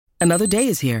Another day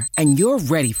is here, and you're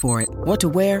ready for it. What to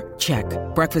wear? Check.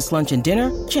 Breakfast, lunch, and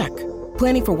dinner? Check.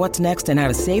 Planning for what's next and how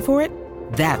to save for it?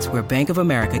 That's where Bank of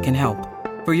America can help.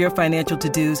 For your financial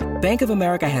to-dos, Bank of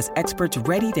America has experts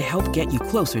ready to help get you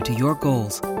closer to your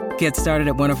goals. Get started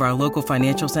at one of our local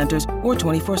financial centers or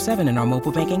 24/7 in our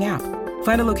mobile banking app.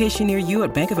 Find a location near you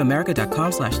at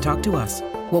bankofamerica.com/talktous.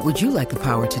 What would you like the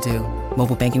power to do?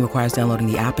 Mobile banking requires downloading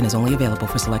the app and is only available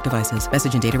for select devices.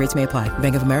 Message and data rates may apply.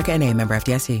 Bank of America N.A., member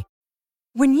FDIC.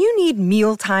 When you need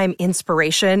mealtime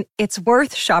inspiration, it's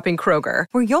worth shopping Kroger,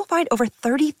 where you'll find over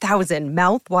 30,000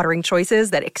 mouth-watering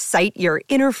choices that excite your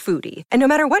inner foodie. And no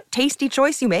matter what tasty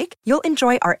choice you make, you'll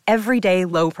enjoy our everyday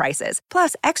low prices,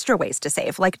 plus extra ways to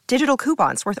save, like digital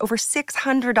coupons worth over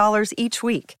 $600 each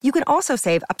week. You can also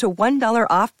save up to $1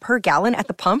 off per gallon at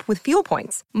the pump with fuel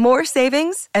points. More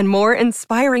savings and more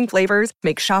inspiring flavors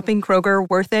make shopping Kroger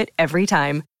worth it every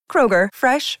time. Kroger,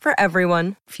 fresh for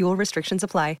everyone. Fuel restrictions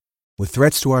apply. With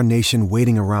threats to our nation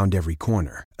waiting around every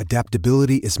corner,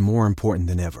 adaptability is more important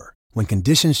than ever. When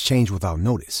conditions change without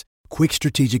notice, quick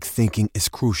strategic thinking is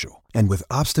crucial. And with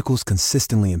obstacles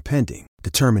consistently impending,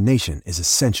 determination is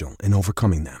essential in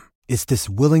overcoming them. It's this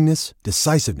willingness,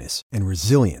 decisiveness, and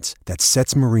resilience that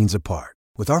sets Marines apart.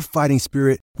 With our fighting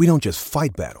spirit, we don't just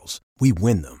fight battles, we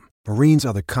win them. Marines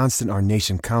are the constant our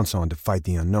nation counts on to fight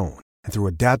the unknown. And through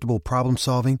adaptable problem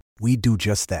solving, we do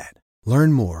just that.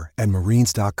 Learn more at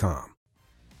marines.com.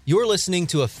 You're listening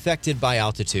to Affected by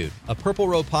Altitude, a Purple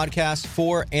Row podcast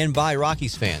for and by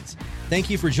Rockies fans. Thank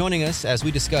you for joining us as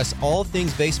we discuss all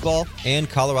things baseball and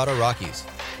Colorado Rockies.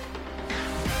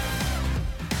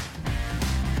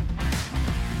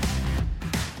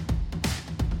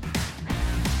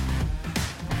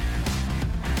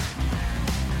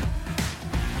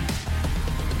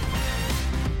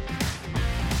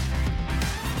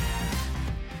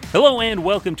 Hello and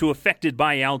welcome to Affected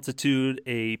by Altitude,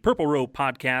 a Purple Row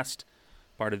podcast,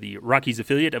 part of the Rockies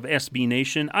affiliate of SB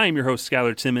Nation. I am your host,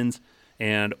 Skylar Timmons,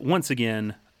 and once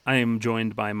again, I am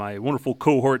joined by my wonderful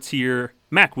cohorts here,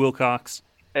 Mac Wilcox.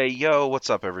 Hey, yo, what's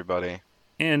up, everybody?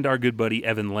 And our good buddy,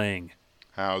 Evan Lang.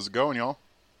 How's it going, y'all?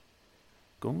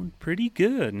 Going pretty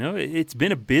good. No, it's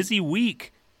been a busy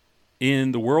week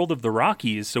in the world of the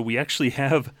Rockies, so we actually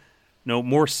have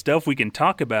more stuff we can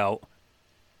talk about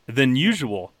than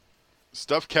usual.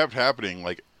 Stuff kept happening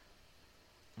like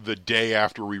the day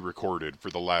after we recorded for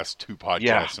the last two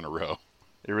podcasts in a row.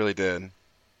 It really did.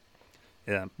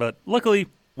 Yeah, but luckily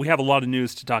we have a lot of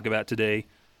news to talk about today.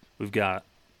 We've got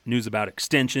news about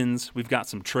extensions, we've got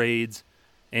some trades,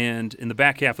 and in the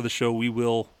back half of the show we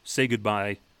will say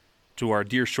goodbye to our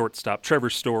dear shortstop Trevor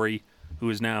Story, who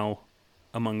is now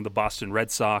among the Boston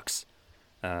Red Sox.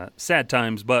 Sad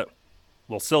times, but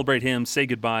we'll celebrate him, say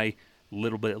goodbye a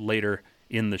little bit later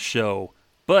in the show.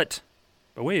 But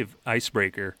by way of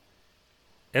icebreaker,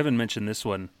 Evan mentioned this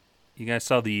one. You guys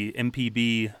saw the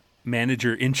MPB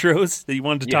manager intros that you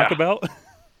wanted to talk about?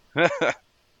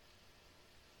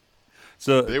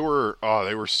 So they were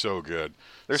so good.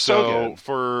 They're so good.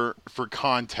 For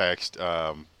context,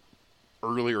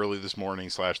 early this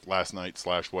morning / last night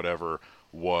 / whatever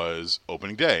was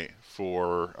opening day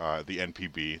for the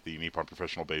NPB, the Nippon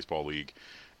Professional Baseball League,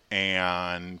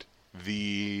 and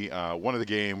the one of the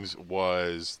games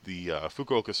was the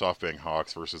Fukuoka SoftBank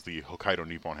Hawks versus the Hokkaido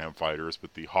Nippon Ham Fighters,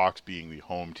 with the Hawks being the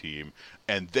home team,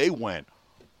 and they went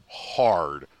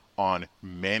hard on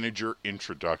manager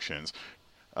introductions.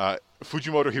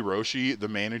 Fujimoto Hiroshi, the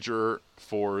manager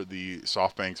for the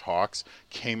SoftBank Hawks,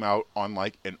 came out on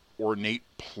like an ornate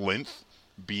plinth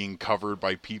being covered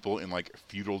by people in like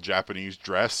feudal Japanese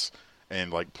dress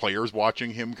and like players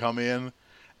watching him come in,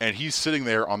 and he's sitting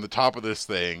there on the top of this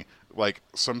thing like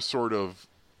some sort of,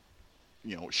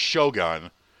 shogun,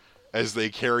 as they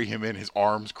carry him in, his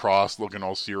arms crossed, looking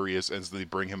all serious as they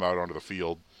bring him out onto the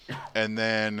field. And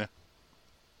then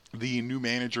the new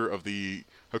manager of the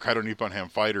Hokkaido Nippon Ham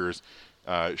Fighters,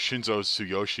 Shinzo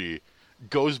Tsuyoshi,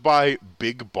 goes by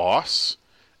Big Boss,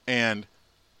 and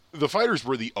the Fighters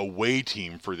were the away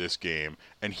team for this game,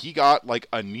 and he got like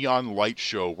a neon light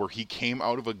show where he came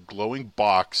out of a glowing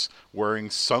box wearing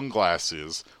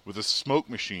sunglasses with a smoke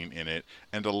machine in it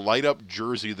and a light up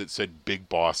jersey that said Big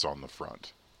Boss on the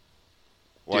front.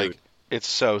 Dude, it's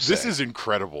so sick. This is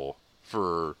incredible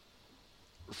for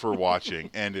watching,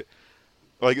 and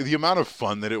like the amount of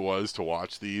fun that it was to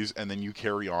watch these, and then you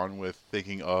carry on with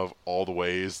thinking of all the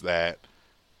ways that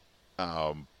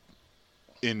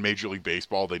in Major League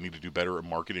Baseball they need to do better at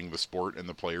marketing the sport and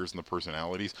the players and the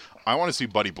personalities. I want to see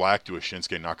Buddy Black do a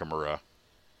Shinsuke Nakamura.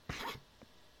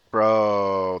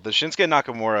 Bro, the Shinsuke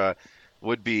Nakamura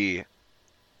would be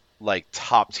like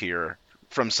top tier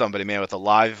from somebody, man, with a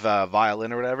live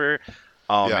violin or whatever.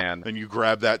 Oh, yeah. man. And you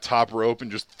grab that top rope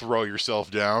and just throw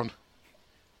yourself down.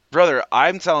 Brother,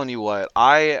 I'm telling you what,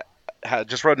 I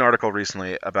just wrote an article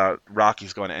recently about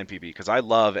Rockies going to NPB because I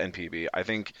love NPB. I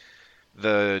think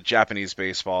the Japanese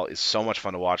baseball is so much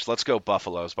fun to watch. Let's go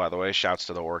Buffaloes, by the way. Shouts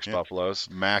to the Oryx Buffaloes.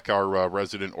 Mac, our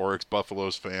resident Oryx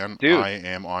Buffaloes fan. Dude. I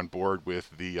am on board with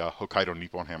the Hokkaido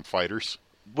Nippon Ham Fighters.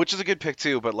 Which is a good pick,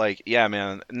 too. But, like, yeah,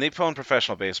 man, Nippon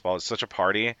professional baseball is such a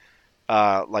party.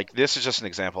 Like, this is just an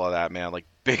example of that, man. Like,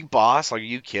 Big Boss? Like, are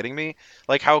you kidding me?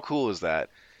 Like, how cool is that?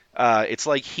 It's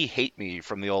like he hate me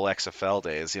from the old XFL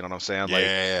days. You know what I'm saying?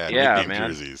 Yeah, man.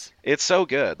 Jerseys. It's so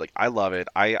good. Like I love it.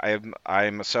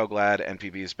 I'm so glad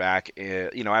NPB is back.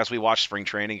 As we watch spring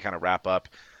training kind of wrap up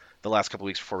the last couple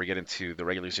weeks before we get into the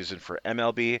regular season for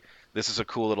MLB, this is a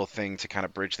cool little thing to kind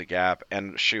of bridge the gap.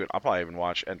 And shoot, I'll probably even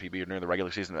watch NPB during the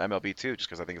regular season of MLB too, just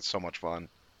because I think it's so much fun.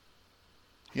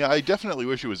 Yeah, I definitely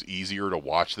wish it was easier to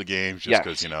watch the games, just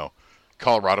because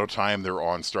Colorado time they're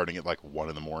on starting at like 1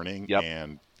 a.m. Yep.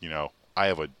 And I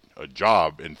have a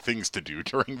job and things to do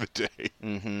during the day.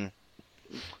 Mm-hmm.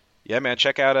 Yeah, man,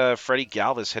 check out Freddie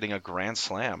Galvis hitting a grand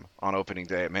slam on opening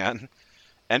day, man.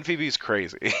 NPB's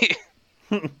crazy.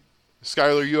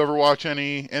 Skylar, you ever watch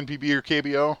any NPB or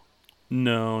KBO?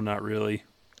 No, not really.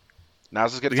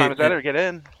 Now's as good a time as ever to get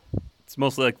in. It's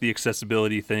mostly like the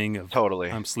accessibility thing of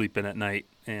totally. I'm sleeping at night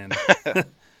and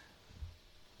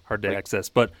hard to access.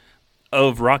 But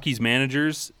of Rockies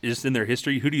managers, just in their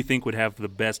history, who do you think would have the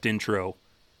best intro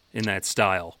in that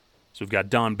style? So we've got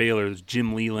Don Baylor,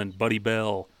 Jim Leland, Buddy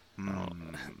Bell,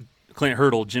 Clint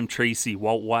Hurdle, Jim Tracy,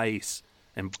 Walt Weiss,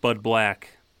 and Bud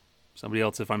Black. Somebody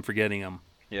else if I'm forgetting them.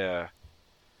 Yeah.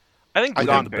 I think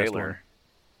Don Baylor.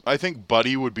 I think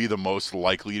Buddy would be the most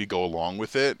likely to go along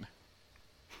with it.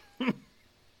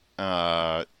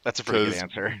 That's a pretty good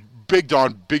answer. Big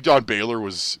Don Baylor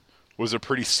was a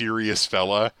pretty serious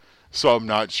fella. So I'm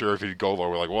not sure if he'd go there.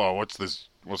 We're like, whoa, what's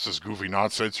this goofy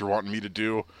nonsense you're wanting me to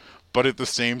do? But at the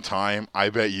same time, I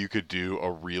bet you could do a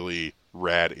really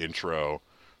rad intro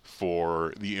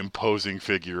for the imposing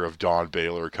figure of Don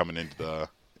Baylor coming into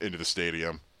the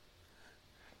stadium.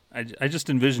 I just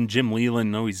envision Jim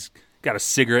Leland. He's got a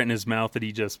cigarette in his mouth that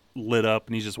he just lit up,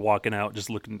 and he's just walking out, just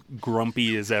looking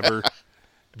grumpy as ever,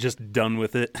 just done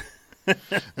with it.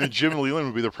 And Jim Leland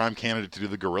would be the prime candidate to do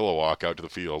the gorilla walk out to the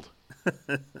field.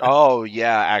 Oh,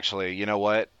 yeah, actually. You know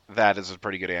what? That is a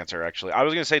pretty good answer, actually. I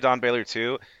was going to say Don Baylor,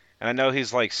 too. And I know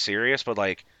he's, like, serious, but,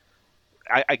 like,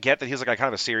 I get that he's, like, kind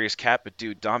of a serious cat. But,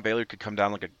 dude, Don Baylor could come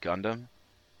down like a Gundam.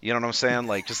 You know what I'm saying?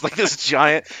 Like, just like this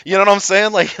giant. You know what I'm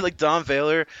saying? Like Don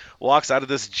Baylor walks out of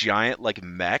this giant, like,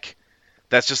 mech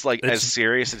that's just, like, as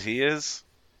serious as he is.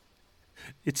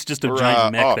 It's just a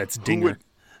giant mech that's Dinger.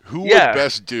 Who would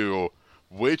best do,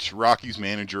 which Rockies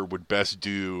manager would best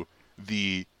do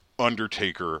the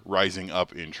Undertaker rising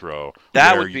up intro?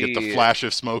 That where would you be... get the flash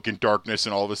of smoke and darkness,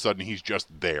 and all of a sudden he's just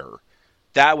there.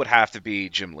 That would have to be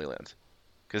Jim Leland.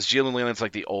 Because Jim Leland's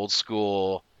like the old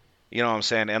school, you know what I'm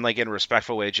saying? And like in a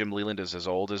respectful way, Jim Leland is as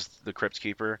old as the Crypt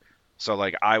Keeper. So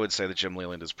like I would say that Jim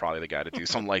Leland is probably the guy to do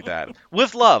something like that.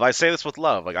 With love. I say this with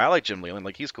love. Like I like Jim Leland.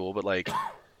 Like he's cool, but like,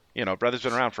 brother's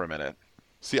been around for a minute.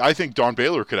 See, I think Don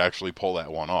Baylor could actually pull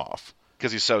that one off.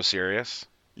 Because he's so serious?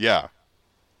 Yeah.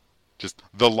 Just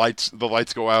the lights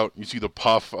go out, you see the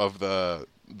puff of the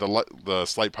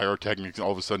slight pyrotechnics, and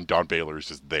all of a sudden Don Baylor is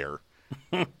just there.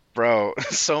 Bro,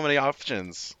 so many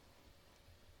options.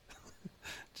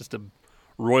 Just a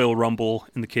Royal Rumble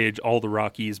in the cage, all the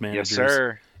Rockies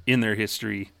managers in their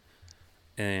history.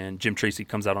 And Jim Tracy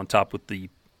comes out on top with the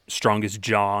strongest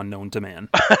jaw known to man.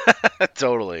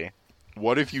 Totally.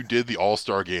 What if you did the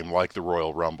All-Star game like the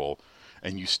Royal Rumble,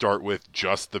 and you start with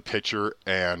just the pitcher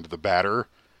and the batter,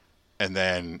 and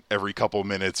then every couple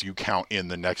minutes you count in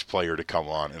the next player to come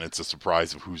on, and it's a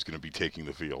surprise of who's going to be taking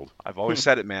the field. I've always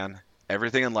said it, man.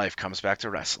 Everything in life comes back to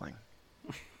wrestling.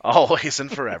 Always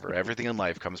and forever. Everything in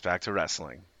life comes back to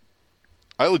wrestling.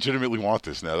 I legitimately want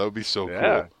this now. That would be so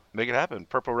cool. Make it happen.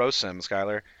 Purple Rose Sim,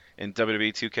 Skylar, in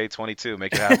WWE 2K22.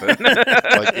 Make it happen.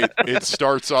 Like it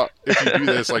starts off, if you do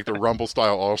this like the Rumble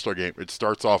style All-Star game, it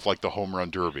starts off like the Home Run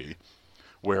Derby,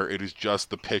 where it is just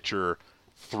the pitcher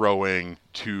throwing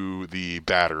to the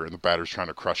batter, and the batter's trying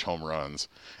to crush home runs.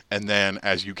 And then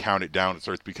as you count it down, it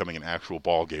starts becoming an actual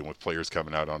ball game with players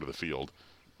coming out onto the field.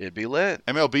 It'd be lit.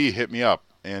 MLB, hit me up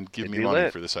and give me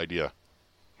money for this idea.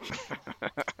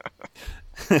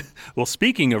 Well,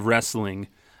 speaking of wrestling,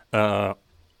 our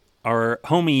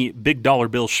homie Big Dollar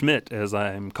Bill Schmidt, as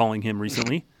I'm calling him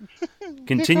recently,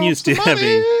 continues to have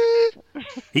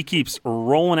he keeps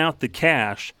rolling out the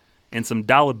cash and some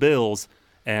dollar bills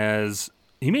as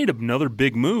he made another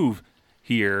big move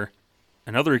here,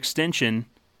 another extension.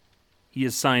 He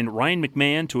has signed Ryan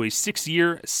McMahon to a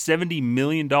 6-year, $70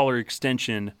 million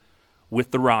extension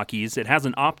with the Rockies. It has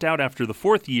an opt-out after the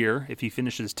 4th year if he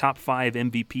finishes top 5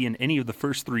 MVP in any of the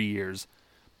first 3 years.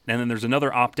 And then there's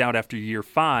another opt-out after year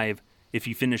 5 if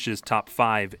he finishes top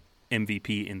 5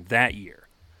 MVP in that year.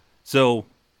 So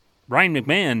Ryan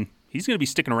McMahon, he's going to be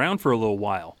sticking around for a little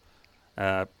while.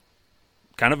 Kind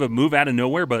of a move out of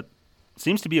nowhere, but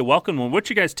seems to be a welcome one. What's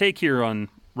your guys' take here on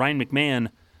Ryan McMahon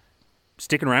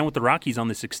sticking around with the Rockies on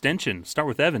this extension? Start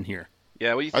with Evan here.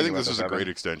 Yeah, what do you think? I think this is a great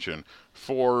extension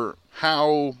for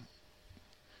how,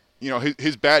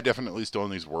 his bat definitely still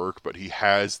needs work, but he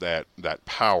has that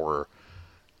power.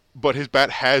 But his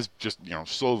bat has just,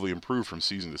 slowly improved from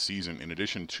season to season, in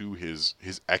addition to his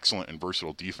excellent and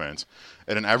versatile defense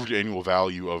at an average annual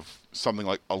value of something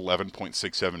like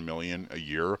 $11.67 million a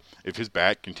year. If his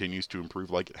bat continues to improve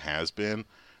like it has been,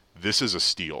 this is a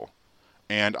steal.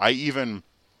 And I even,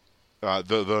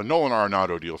 the Nolan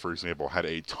Arenado deal, for example, had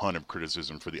a ton of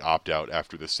criticism for the opt-out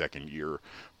after the second year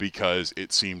because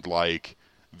it seemed like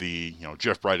the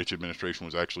Jeff Bridich administration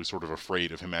was actually sort of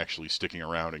afraid of him actually sticking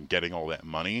around and getting all that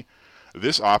money.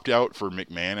 This opt-out for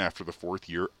McMahon after the 4th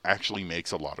year actually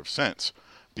makes a lot of sense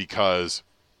because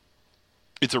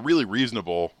it's a really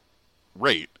reasonable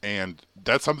rate, and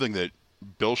that's something that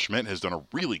Bill Schmidt has done a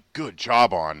really good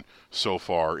job on so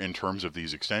far in terms of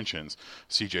these extensions.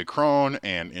 CJ Cron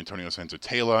and Antonio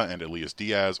Senzatela and Elias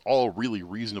Diaz, all really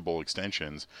reasonable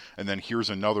extensions. And then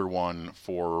here's another one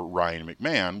for Ryan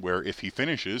McMahon, where if he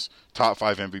finishes top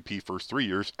 5 MVP first 3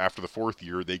 years, after the 4th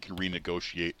year, they can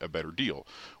renegotiate a better deal,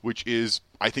 which is,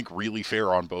 I think, really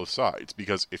fair on both sides.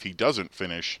 Because if he doesn't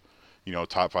finish,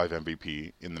 top 5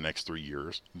 MVP in the next 3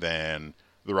 years, then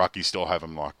the Rockies still have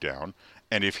him locked down.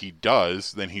 And if he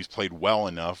does, then he's played well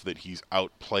enough that he's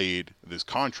outplayed this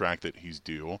contract that he's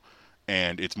due,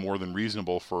 and it's more than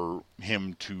reasonable for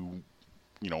him to,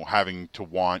 having to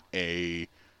want a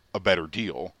better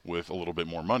deal with a little bit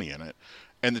more money in it.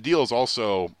 And the deal is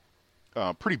also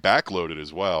pretty backloaded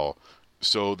as well.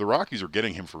 So the Rockies are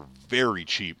getting him for very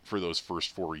cheap for those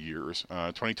first 4 years.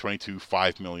 2022,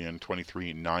 $5 million,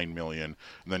 23, $9 million,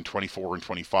 and then 24 and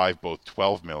 25, both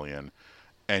 $12 million.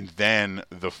 And then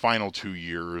the final 2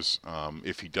 years,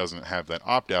 if he doesn't have that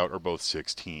opt-out, are both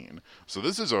 16. So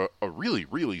this is a really,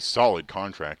 really solid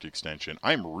contract extension.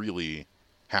 I'm really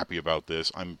happy about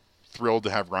this. I'm thrilled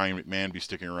to have Ryan McMahon be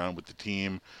sticking around with the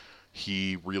team.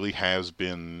 He really has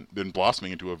been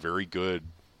blossoming into a very good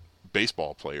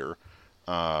baseball player.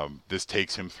 This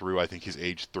takes him through, I think, his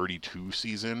age 32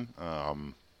 season.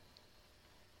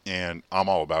 And I'm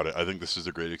all about it. I think this is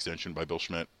a great extension by Bill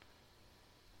Schmidt.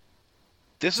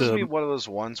 This is gonna be one of those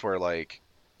ones where, I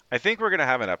think we're gonna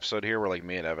have an episode here where,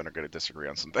 me and Evan are gonna disagree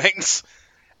on some things.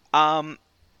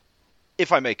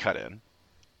 If I may cut in,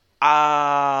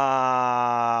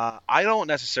 I don't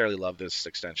necessarily love this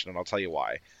extension, and I'll tell you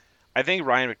why. I think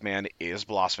Ryan McMahon is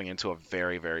blossoming into a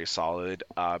very, very solid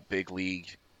big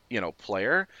league,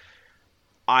 player.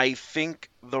 I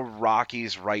think the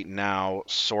Rockies right now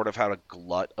sort of have a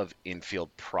glut of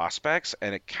infield prospects,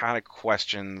 and it kind of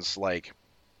questions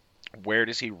where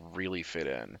does he really fit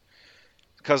in?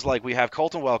 Because, we have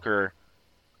Colton Welker,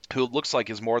 who looks like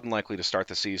is more than likely to start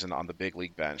the season on the big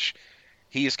league bench.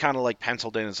 He's kind of,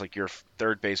 penciled in as, your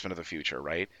third baseman of the future,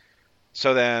 right?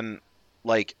 So then,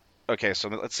 okay, so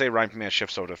let's say Ryan McMahon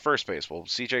shifts over to first base. Well,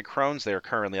 CJ Cron's there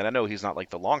currently, and I know he's not,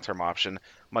 the long-term option.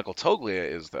 Michael Toglia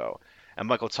is, though. And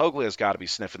Michael Toglia has got to be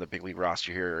sniffing the big league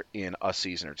roster here in a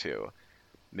season or two.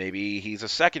 Maybe he's a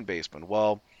second baseman.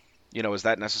 Well, is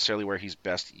that necessarily where he's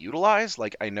best utilized?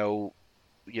 I know,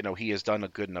 he has done a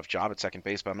good enough job at second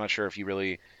base, but I'm not sure if you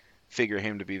really figure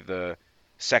him to be the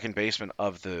second baseman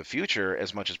of the future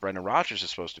as much as Brendan Rodgers is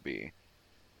supposed to be.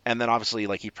 And then obviously,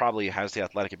 he probably has the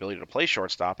athletic ability to play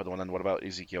shortstop, but then what about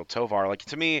Ezequiel Tovar?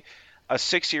 To me, a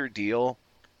 6-year deal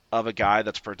of a guy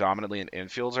that's predominantly an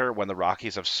infielder when the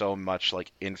Rockies have so much,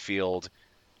 infield,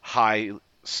 high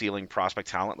ceiling prospect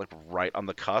talent right on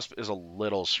the cusp is a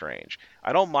little strange.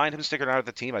 I don't mind him sticking around with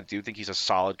the team. I do think he's a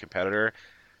solid competitor,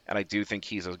 and I do think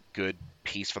he's a good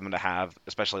piece for them to have,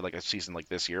 especially a season like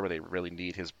this year where they really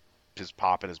need his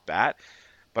pop and his bat.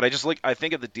 But I just I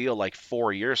think of the deal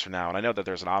 4 years from now, and I know that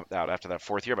there's an opt-out after that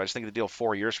 4th year, but I just think of the deal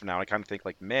 4 years from now, and I kind of think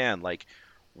man,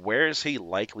 where is he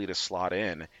likely to slot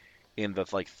in the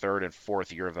 3rd and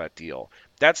 4th year of that deal?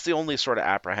 That's the only sort of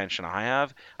apprehension I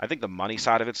have. I think the money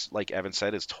side of it's, like Evan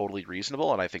said, is totally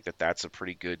reasonable, and I think that that's a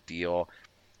pretty good deal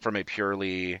from a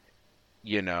purely,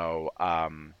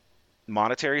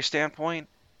 monetary standpoint.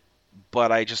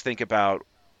 But I just think about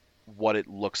what it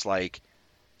looks like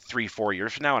 3-4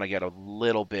 years from now, and I get a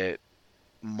little bit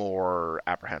more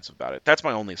apprehensive about it. That's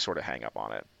my only sort of hang up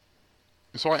on it.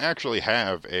 So I actually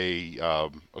have a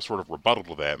sort of rebuttal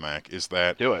to that, Mac, is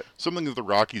that Do it. something that the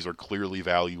Rockies are clearly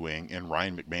valuing, and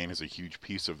Ryan McMahon is a huge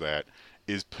piece of that,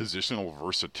 is positional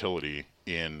versatility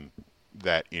in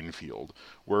that infield,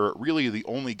 where really the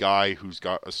only guy who's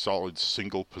got a solid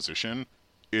single position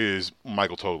is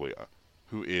Michael Toglia,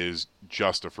 who is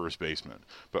just a first baseman.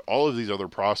 But all of these other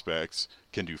prospects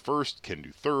can do first, can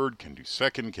do third, can do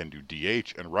second, can do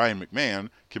DH, and Ryan McMahon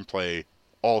can play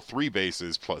all three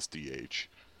bases plus DH.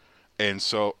 And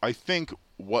so I think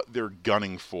what they're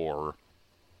gunning for,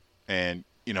 and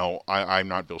I'm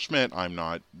not Bill Schmidt, I'm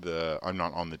not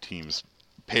on the team's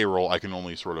payroll. I can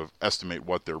only sort of estimate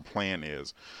what their plan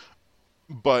is.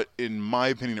 But in my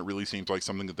opinion, it really seems like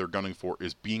something that they're gunning for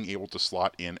is being able to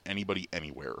slot in anybody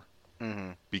anywhere.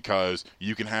 Mm-hmm. Because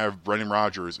you can have Brendan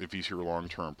Rodgers, if he's here long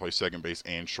term, play second base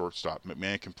and shortstop.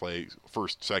 McMahon can play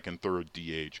first, second, third,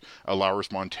 DH.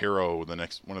 Alaris Montero,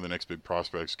 one of the next big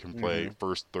prospects, can play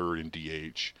first, third, and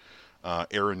DH.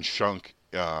 Aaron Schunk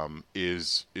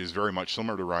is very much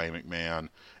similar to Ryan McMahon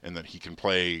in that he can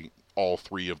play all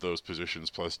three of those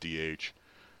positions plus DH.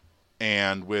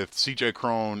 And with CJ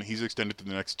Cron, he's extended to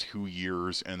the next 2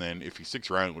 years, and then if he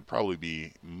sticks around, it would probably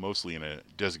be mostly in a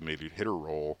designated hitter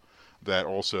role that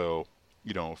also,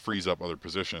 frees up other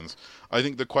positions. I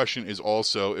think the question is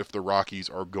also if the Rockies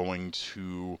are going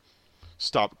to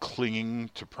stop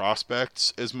clinging to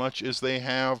prospects as much as they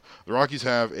have. The Rockies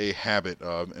have a habit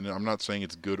of, and I'm not saying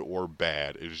it's good or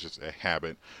bad, it is just a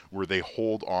habit, where they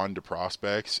hold on to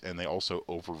prospects and they also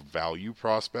overvalue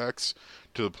prospects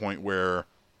to the point where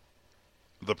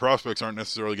the prospects aren't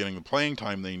necessarily getting the playing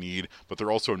time they need, but they're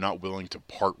also not willing to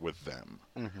part with them.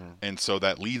 Mm-hmm. And so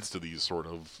that leads to these sort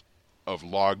of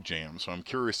log jams. So I'm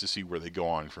curious to see where they go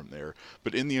on from there.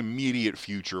 But in the immediate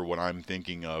future, what I'm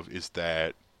thinking of is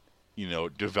that,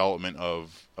 development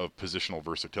of positional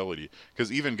versatility.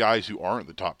 Because even guys who aren't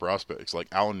the top prospects, like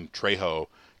Alan Trejo,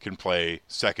 can play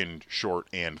second, short,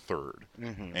 and third.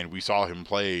 Mm-hmm. And we saw him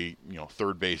play,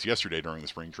 third base yesterday during the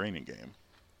spring training game.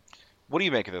 What do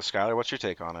you make of this, Skyler? What's your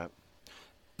take on it?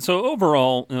 So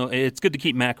overall, it's good to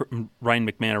keep Ryan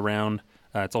McMahon around.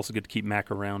 It's also good to keep Mac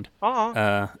around.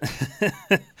 But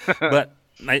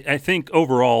I think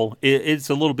overall, it's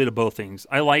a little bit of both things.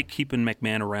 I like keeping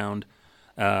McMahon around.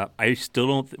 I still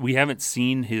don't. We haven't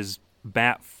seen his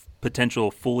bat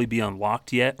potential fully be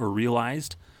unlocked yet or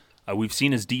realized. We've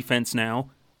seen his defense now.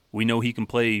 We know he can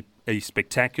play a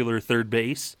spectacular third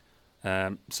base.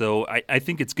 So I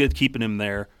think it's good keeping him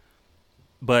there.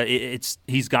 But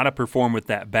he's got to perform with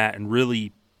that bat and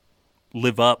really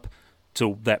live up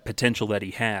to that potential that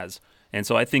he has. And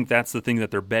so I think that's the thing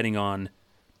that they're betting on.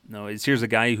 Is here's a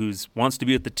guy who wants to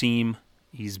be with the team.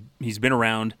 He's been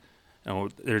around.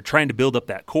 They're trying to build up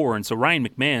that core. And so Ryan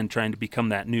McMahon trying to become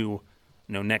that new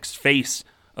next face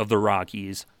of the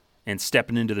Rockies and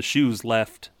stepping into the shoes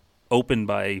left open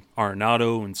by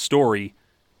Arenado and Story.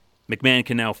 McMahon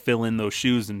can now fill in those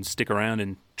shoes and stick around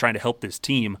and try to help this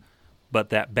team. But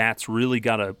that bat's really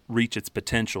got to reach its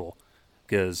potential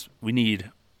because we need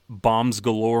bombs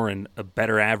galore and a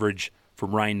better average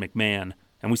from Ryan McMahon.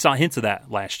 And we saw hints of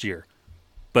that last year.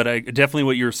 But definitely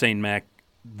what you were saying, Mac,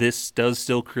 this does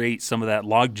still create some of that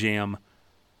logjam.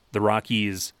 The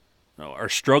Rockies are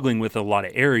struggling with a lot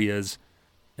of areas.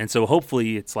 And so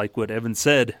hopefully it's like what Evan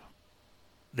said,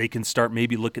 they can start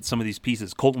maybe look at some of these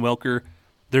pieces. Colton Welker,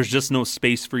 there's just no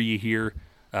space for you here.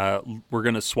 We're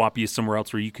going to swap you somewhere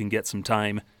else where you can get some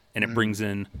time, and it brings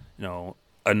in,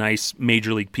 a nice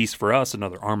major league piece for us,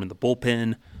 another arm in the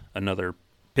bullpen, another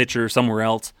pitcher somewhere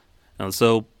else.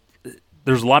 So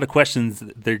there's a lot of questions.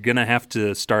 They're going to have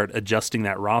to start adjusting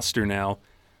that roster now,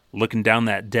 looking down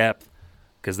that depth,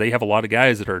 because they have a lot of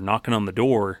guys that are knocking on the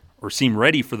door or seem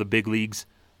ready for the big leagues,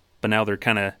 but now they're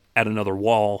kind of at another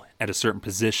wall at a certain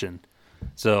position.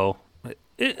 So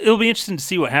it'll be interesting to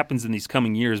see what happens in these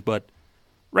coming years, but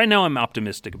right now I'm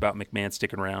optimistic about McMahon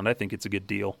sticking around. I think it's a good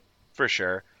deal. For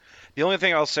sure. The only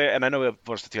thing I'll say, and I know we have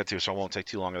much to get to, so I won't take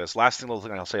too long of this. Last thing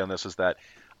I'll say on this is that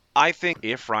I think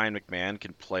if Ryan McMahon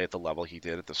can play at the level he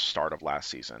did at the start of last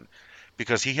season,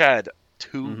 because he had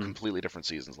two completely different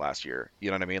seasons last year. You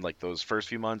know what I mean? Like those first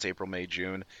few months, April, May,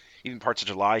 June, even parts of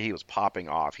July, he was popping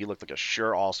off. He looked like a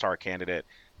sure all-star candidate,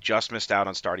 just missed out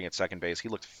on starting at second base. He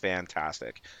looked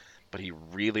fantastic, but he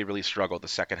really, really struggled the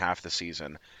second half of the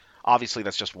season. Obviously,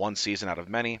 that's just one season out of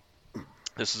many.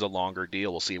 This is a longer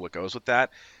deal. We'll see what goes with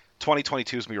that.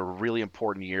 2022 is going to be a really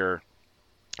important year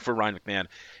for Ryan McMahon.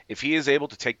 If he is able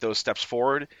to take those steps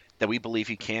forward that we believe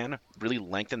he can, really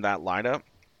lengthen that lineup,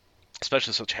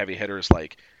 especially such heavy hitters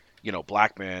like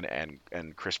Blackmon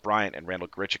and Chris Bryant and Randall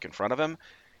Grichuk in front of him,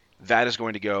 that is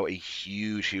going to go a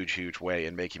huge, huge, huge way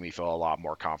in making me feel a lot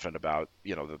more confident about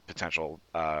the potential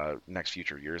next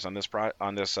future years on this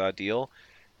deal.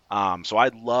 So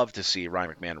I'd love to see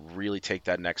Ryan McMahon really take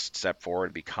that next step forward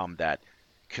and become that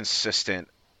consistent,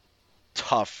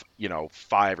 tough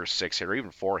 5 or 6 hitter,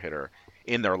 even 4 hitter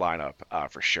in their lineup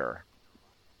for sure.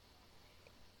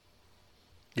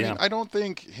 Yeah, I mean, I don't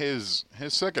think his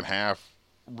second half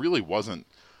really wasn't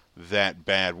that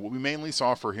bad. What we mainly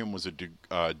saw for him was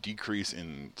a decrease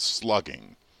in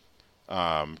slugging,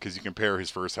 because you compare his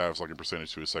first half slugging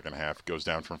percentage to his second half, it goes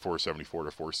down from 474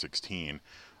 to 416.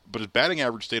 But his batting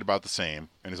average stayed about the same,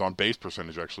 and his on-base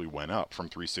percentage actually went up from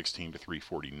 316 to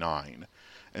 349.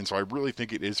 And so I really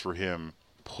think it is for him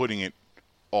putting it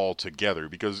all together,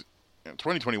 because in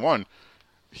 2021,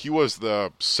 he was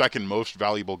the second most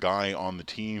valuable guy on the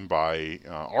team by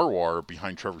RWAR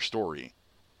behind Trevor Story.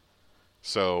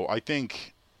 So I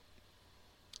think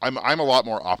I'm a lot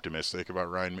more optimistic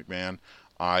about Ryan McMahon.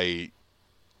 I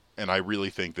really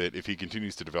think that if he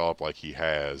continues to develop like he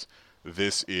has,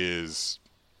 this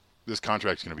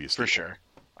contract's going to be a steal. For sure.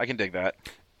 I can dig that.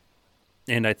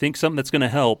 And I think something that's going to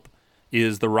help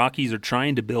is the Rockies are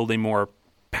trying to build a more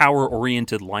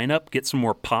power-oriented lineup, get some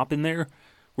more pop in there,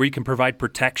 where you can provide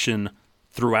protection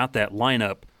throughout that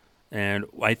lineup. And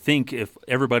I think if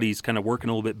everybody's kind of working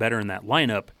a little bit better in that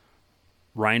lineup,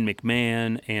 Ryan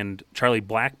McMahon and Charlie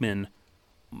Blackmon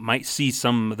might see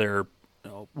some of their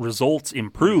results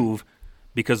improve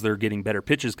because they're getting better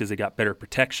pitches because they got better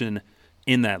protection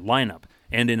in that lineup.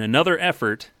 And in another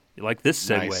effort, like this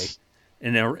segue, nice.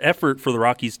 In an effort for the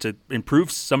Rockies to improve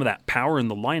some of that power in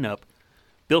the lineup,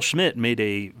 Bill Schmidt made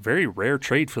a very rare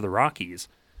trade for the Rockies.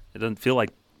 It doesn't feel like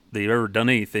they've ever done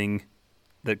anything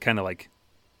that kind of like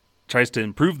tries to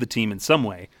improve the team in some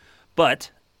way.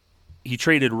 But they've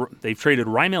traded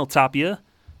Raimel Tapia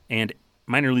and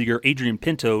minor leaguer Adrian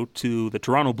Pinto to the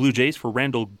Toronto Blue Jays for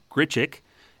Randall Grichuk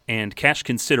and cash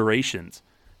considerations.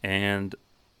 And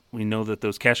we know that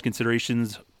those cash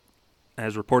considerations,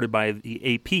 as reported by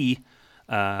the AP,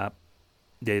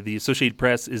 the Associated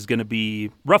Press, is going to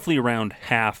be roughly around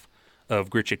half of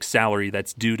Grichuk's salary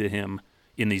that's due to him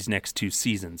in these next 2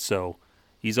 seasons. So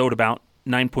he's owed about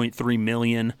 $9.3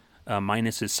 million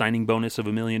minus his signing bonus of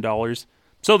 $1 million.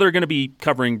 So they're going to be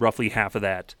covering roughly half of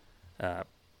that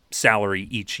salary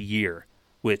each year,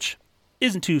 which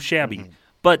isn't too shabby. Mm-hmm.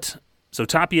 But so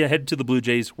Tapia headed to the Blue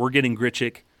Jays. We're getting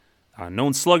Grichuk.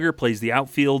 Known slugger, plays the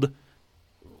outfield.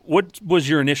 What was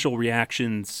your initial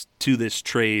reactions to this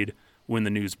trade when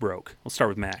the news broke? We'll start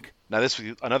with Mac. Now, this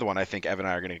is another one I think Evan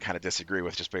and I are going to kind of disagree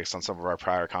with just based on some of our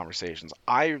prior conversations.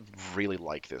 I really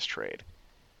like this trade.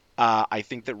 I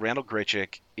think that Randall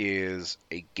Grichuk is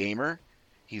a gamer.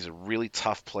 He's a really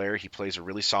tough player. He plays a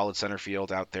really solid center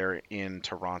field out there in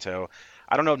Toronto.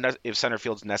 I don't know if center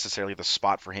field's necessarily the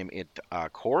spot for him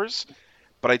at Coors,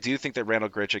 but I do think that Randall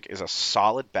Grichuk is a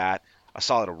solid bat, a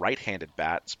solid right-handed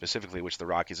bat specifically, which the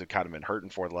Rockies have kind of been hurting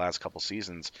for the last couple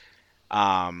seasons.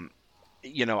 I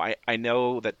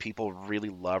know that people really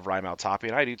love Raimel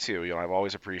Tapia, and I do too. I've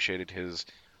always appreciated his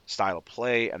style of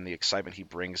play and the excitement he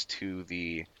brings to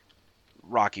the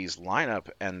Rockies lineup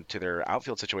and to their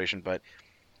outfield situation, but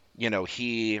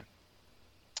he,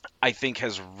 I think,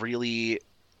 has really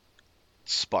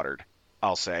sputtered,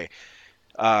 I'll say.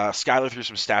 Skylar threw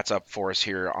some stats up for us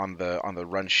here on the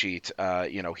run sheet.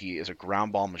 He is a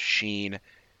ground ball machine.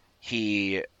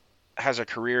 He has a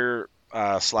career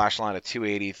slash line of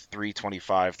 280,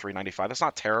 325, 395. That's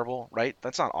not terrible, right?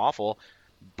 That's not awful,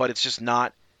 but it's just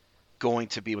not going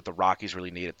to be what the Rockies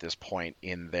really need at this point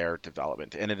in their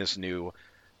development. And in this new,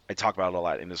 I talk about it a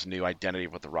lot, in this new identity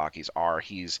of what the Rockies are.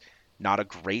 He's not a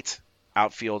great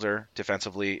outfielder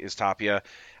defensively, is Tapia.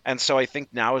 And so I think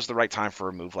now is the right time for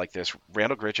a move like this.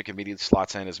 Randall Grichuk immediately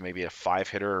slots in as maybe a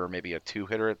 5-hitter or maybe a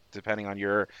 2-hitter, depending on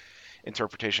your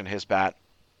interpretation of his bat.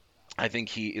 I think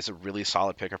he is a really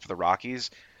solid pickup for the Rockies.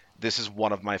 This is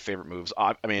one of my favorite moves.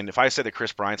 I mean, if I said that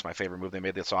Chris Bryant's my favorite move they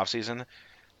made this offseason,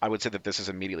 I would say that this is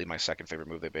immediately my second favorite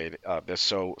move they made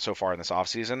so far in this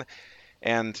offseason.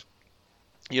 And,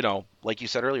 like you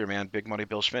said earlier, man, big money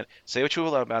Bill Schmidt. Say what you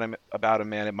will about him,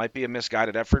 man. It might be a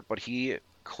misguided effort, but he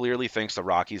clearly thinks the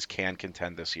Rockies can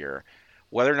contend this year.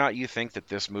 Whether or not you think that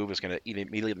this move is going to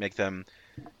immediately make them,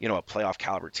 a playoff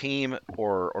caliber team,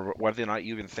 or whether or not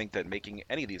you even think that making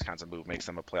any of these kinds of moves makes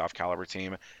them a playoff caliber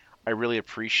team, I really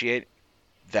appreciate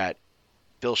that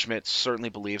Bill Schmidt certainly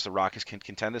believes the Rockies can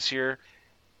contend this year.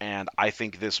 And I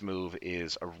think this move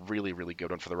is a really, really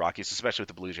good one for the Rockies, especially with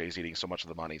the Blue Jays eating so much of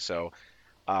the money. So,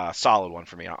 solid one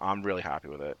for me. I'm really happy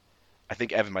with it. I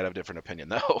think Evan might have a different opinion,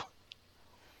 though.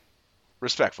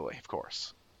 Respectfully, of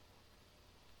course.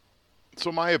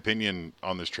 So my opinion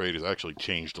on this trade has actually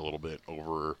changed a little bit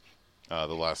over the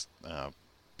last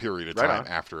period of time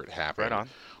after it happened. Right on.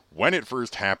 When it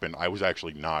first happened, I was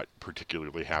actually not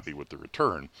particularly happy with the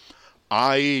return.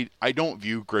 I don't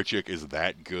view Grichuk as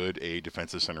that good a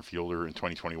defensive center fielder in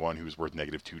 2021 who's worth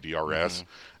 -2 DRS,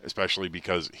 especially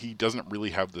because he doesn't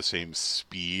really have the same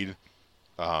speed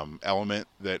element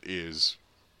that is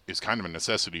kind of a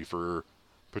necessity for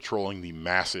patrolling the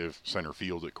massive center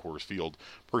field at Coors Field.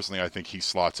 Personally, I think he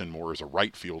slots in more as a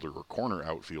right fielder or corner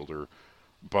outfielder,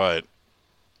 but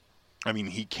I mean,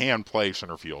 he can play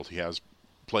center field. He has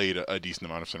played a decent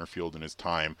amount of center field in his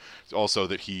time. It's also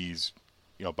that he's,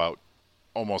 about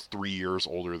almost 3 years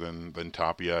older than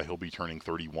Tapia. He'll be turning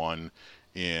 31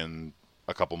 in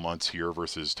a couple months here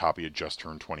versus Tapia just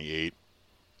turned 28.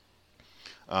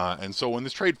 And so when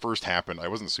this trade first happened, I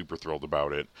wasn't super thrilled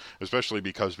about it, especially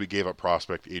because we gave up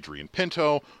prospect Adrian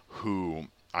Pinto, who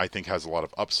I think has a lot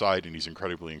of upside, and he's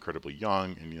incredibly, incredibly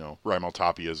young. And, Raimel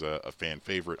Tapia is a fan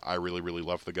favorite. I really, really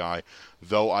love the guy,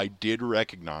 though I did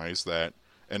recognize that,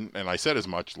 and I said as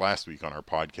much last week on our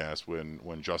podcast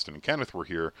when Justin and Kenneth were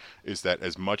here, is that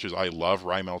as much as I love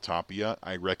Raimel Tapia,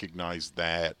 I recognize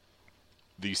that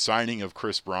the signing of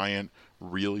Chris Bryant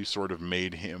really sort of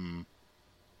made him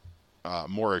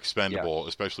more expendable,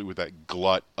 especially with that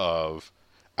glut of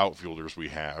outfielders we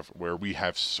have, where we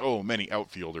have so many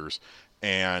outfielders,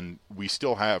 and we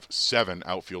still have 7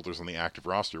 outfielders on the active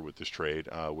roster with this trade,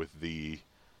 with the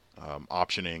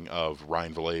optioning of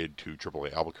Ryan Vilade to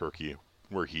AAA Albuquerque,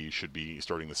 where he should be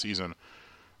starting the season.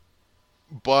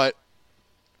 But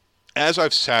as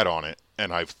I've sat on it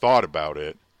and I've thought about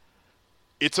it,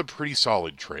 it's a pretty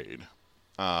solid trade,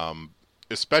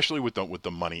 especially with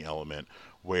the money element,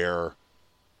 where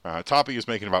Tapia is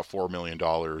making about $4 million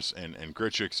and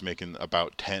Grichuk's making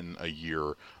about $10 a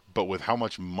year. But with how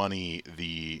much money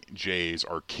the Jays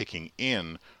are kicking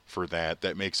in for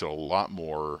that makes it a lot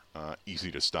more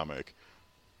easy to stomach.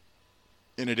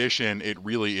 In addition, it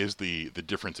really is the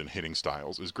difference in hitting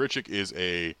styles. Grichuk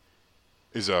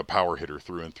is a power hitter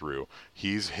through and through.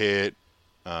 He's hit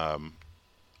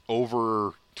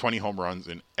over 20 home runs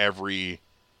in every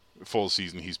full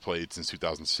season he's played since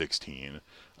 2016.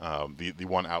 The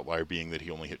one outlier being that he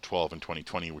only hit 12 in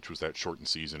 2020, which was that shortened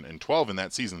season. And 12 in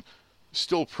that season,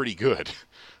 still pretty good.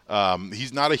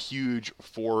 He's not a huge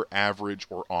for average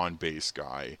or on-base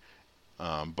guy,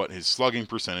 but his slugging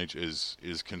percentage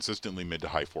is consistently mid to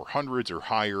high 400s or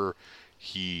higher.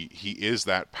 He is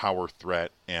that power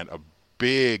threat, and a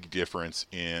big difference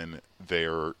in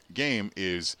their game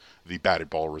is the batted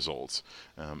ball results.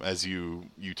 As you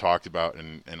talked about,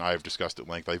 and I've discussed at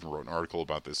length, I even wrote an article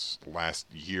about this last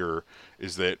year,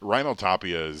 is that Raimel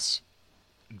Tapia's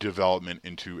development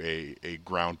into a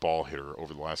ground ball hitter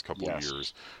over the last couple of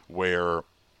years, where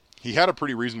he had a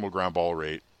pretty reasonable ground ball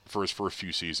rate for his first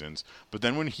few seasons, but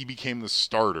then when he became the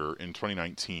starter in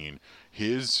 2019,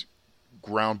 his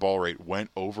ground ball rate went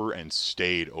over and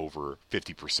stayed over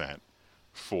 50%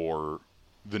 for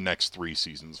the next 3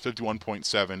 seasons.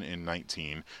 51.7 in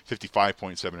 19,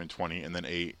 55.7 in 20, and then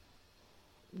a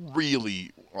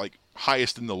really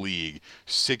highest in the league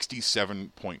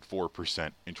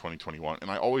 67.4% in 2021. And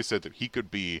I always said that he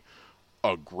could be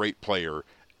a great player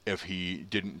if he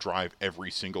didn't drive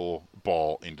every single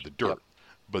ball into the dirt.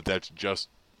 But that's just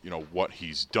what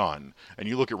he's done. And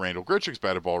you look at Randal Grichuk's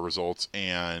batted ball results,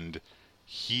 and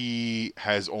he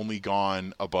has only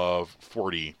gone above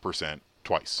 40%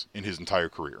 twice in his entire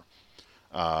career.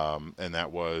 And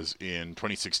that was in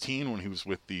 2016 when he was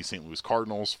with the St. Louis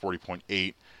Cardinals,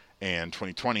 40.8, and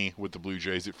 2020 with the Blue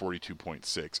Jays at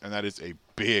 42.6. And that is a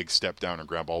big step down in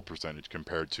ground ball percentage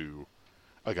compared to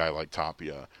a guy like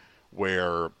Tapia,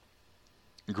 where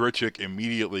Grichuk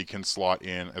immediately can slot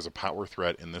in as a power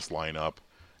threat in this lineup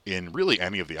in really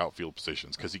any of the outfield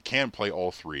positions, because he can play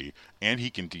all 3 and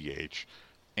he can DH.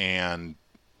 And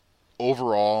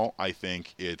overall, I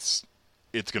think it's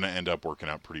going to end up working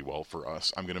out pretty well for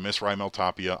us. I'm going to miss Raimel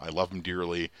Tapia. I love him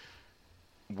dearly.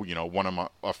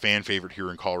 A fan favorite here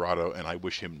in Colorado, and I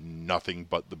wish him nothing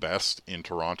but the best in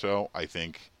Toronto. I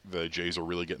think the Jays are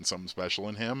really getting something special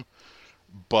in him.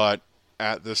 But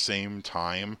at the same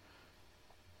time,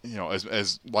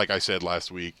 as like I said last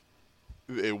week,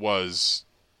 it was,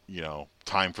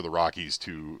 time for the Rockies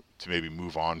to maybe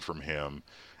move on from him.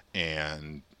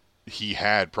 And he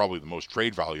had probably the most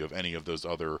trade value of any of those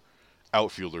other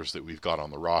outfielders that we've got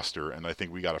on the roster, and I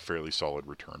think we got a fairly solid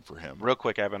return for him. Real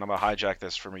quick, Evan, I'm going to hijack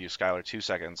this from you, Skylar, 2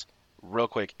 seconds. Real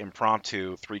quick,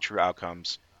 impromptu, 3 true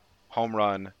outcomes. Home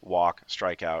run, walk,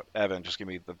 strikeout. Evan, just give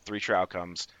me the 3 true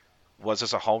outcomes. Was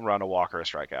this a home run, a walk, or a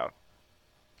strikeout?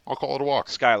 I'll call it a walk.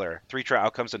 Skyler, 3 true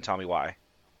outcomes, and tell me why.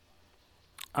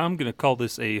 I'm going to call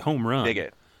this a home run. Dig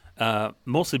it.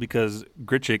 Mostly because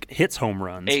Grichuk hits home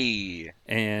runs. Hey.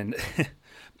 And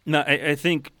no, I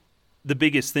think the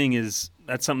biggest thing is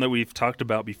that's something that we've talked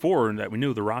about before, and that we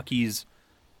knew the Rockies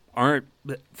aren't,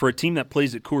 for a team that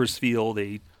plays at Coors Field,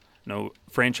 a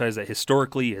franchise that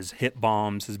historically has hit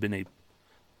bombs, has been a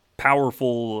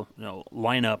powerful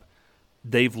lineup.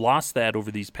 They've lost that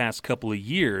over these past couple of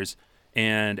years,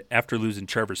 and after losing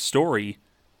Trevor Story,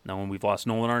 now when we've lost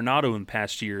Nolan Arenado in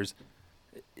past years,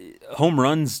 home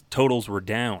runs totals were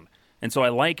down. And so I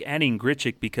like adding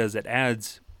Grichuk because it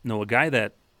adds a guy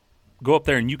that go up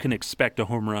there and you can expect a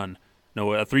home run,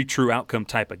 a 3 true outcome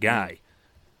type of guy.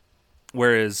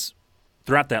 Whereas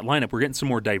throughout that lineup, we're getting some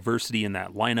more diversity in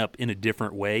that lineup in a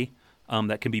different way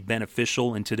that can be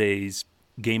beneficial in today's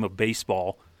game of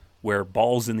baseball, where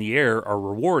balls in the air are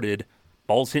rewarded,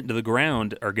 balls hit into the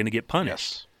ground are going to get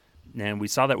punished. Yes. And we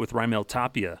saw that with Raimel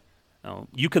Tapia.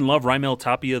 You can love Raimel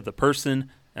Tapia, the person,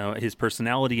 his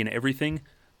personality and everything,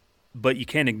 but you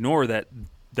can't ignore that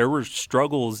there were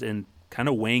struggles in kind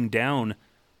of weighing down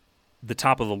the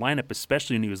top of the lineup,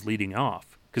 especially when he was leading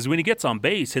off. Because when he gets on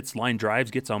base, hits line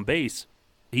drives, gets on base,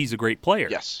 he's a great player.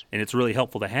 Yes. And it's really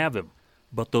helpful to have him.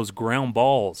 But those ground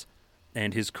balls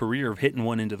and his career of hitting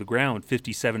one into the ground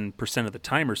 57% of the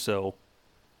time or so,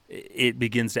 it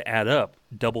begins to add up.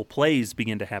 Double plays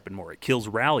begin to happen more. It kills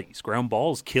rallies. Ground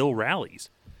balls kill rallies.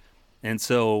 And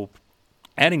so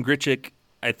adding Grichuk,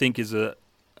 I think, is an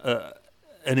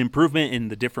improvement in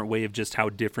the different way of just how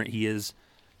different he is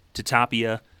to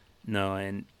Tapia.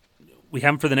 And we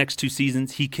have him for the next 2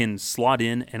 seasons. He can slot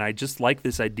in, and I just like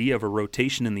this idea of a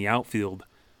rotation in the outfield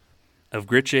of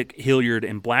Grichuk, Hilliard,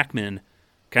 and Blackmon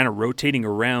kind of rotating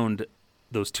around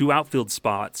those 2 outfield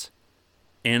spots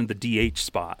and the DH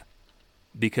spot.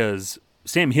 Because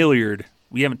Sam Hilliard,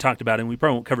 we haven't talked about him, we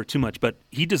probably won't cover too much, but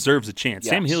he deserves a chance.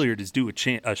 Yes. Sam Hilliard is due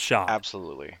a shot.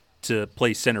 Absolutely. To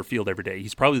play center field every day.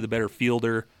 He's probably the better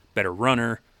fielder, better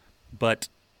runner, but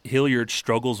Hilliard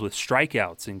struggles with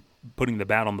strikeouts and putting the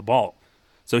bat on the ball.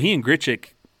 So he and Grichuk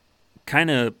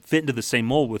kind of fit into the same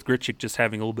mold, with Grichuk just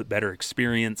having a little bit better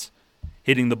experience,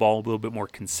 hitting the ball a little bit more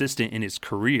consistent in his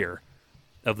career.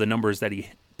 Of the numbers that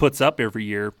he puts up every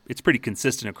year, it's pretty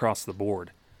consistent across the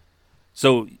board.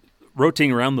 So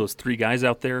rotating around those 3 guys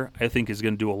out there, I think, is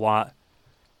going to do a lot.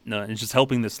 And just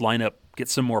helping this lineup get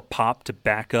some more pop to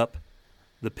back up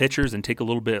the pitchers and take a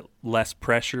little bit less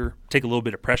pressure, take a little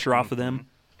bit of pressure off of them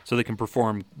so they can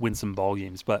perform, win some ball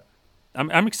games. But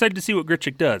I'm excited to see what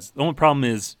Grichuk does. The only problem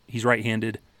is he's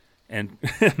right-handed, and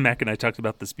Mac and I talked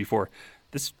about this before.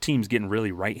 This team's getting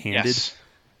really right-handed. Yes.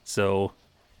 So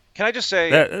can I just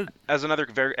say, as another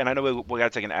and I know we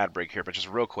got to take an ad break here, but just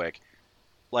real quick,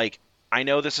 I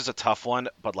know this is a tough one,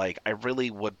 but I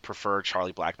really would prefer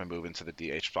Charlie Blackmon move into the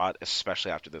DH spot,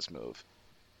 especially after this move.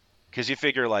 Because you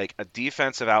figure a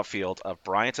defensive outfield of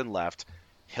Bryant in left,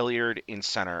 Hilliard in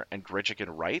center, and Grichuk in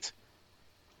right,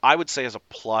 I would say is a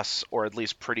plus, or at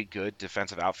least pretty good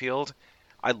defensive outfield.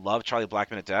 I love Charlie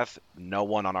Blackmon to death. No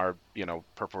one on our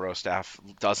Purple Row staff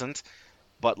doesn't,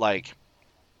 but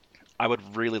I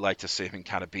would really like to see him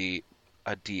kind of be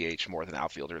a DH more than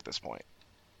outfielder at this point.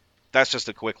 That's just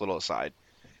a quick little aside.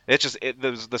 It's just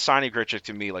the signing Grichuk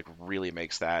to me really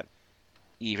makes that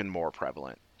even more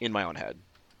prevalent in my own head.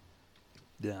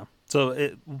 Yeah.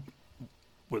 So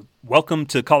welcome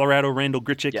to Colorado, Randall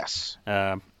Grichuk. Yes.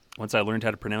 Once I learned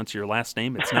how to pronounce your last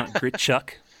name, it's not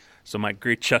Grichuk. So my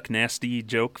Grichuk nasty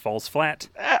joke falls flat.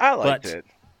 I liked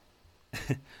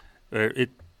it.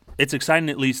 It's exciting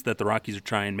at least that the Rockies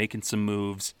are making some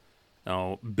moves,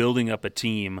 building up a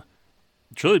team,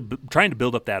 truly trying to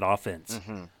build up that offense,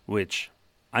 which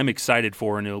I'm excited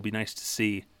for, and it'll be nice to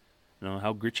see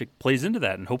how Grichuk plays into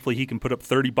that, and hopefully he can put up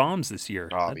 30 bombs this year.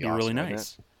 That'd be awesome, really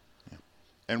nice. Yeah.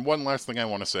 And one last thing I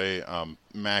want to say,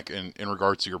 Mac, in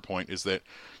regards to your point, is that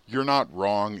you're not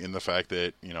wrong in the fact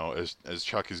that as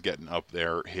Chuck is getting up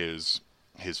there, his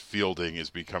fielding is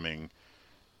becoming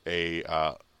a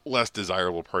less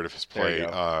desirable part of his play.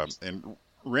 And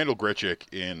Randall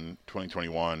Grichuk in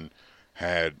 2021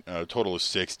 had a total of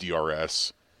 6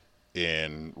 DRS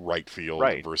in right field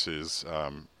versus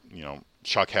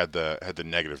Chuck had the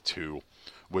 -2,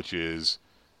 which is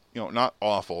not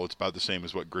awful. It's about the same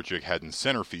as what Grichuk had in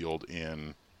center field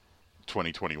in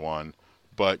 2021,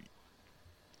 but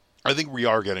I think we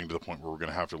are getting to the point where we're going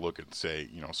to have to look at, say,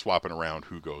 swapping around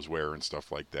who goes where and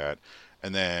stuff like that.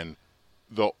 And then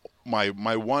my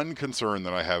one concern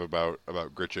that I have about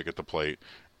Grichuk at the plate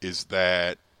is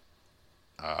that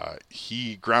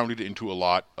he grounded into a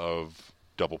lot of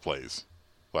double plays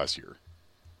last year,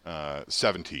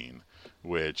 17.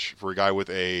 which for a guy with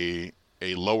a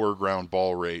lower ground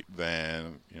ball rate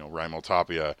than Raimel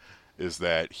Tapia, is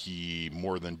that he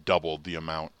more than doubled the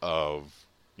amount of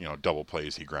double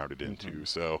plays he grounded into. Mm-hmm.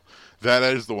 So that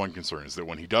is the one concern, is that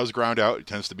when he does ground out, it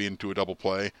tends to be into a double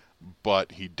play,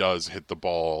 but he does hit the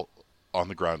ball on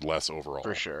the ground less overall.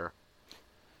 For sure.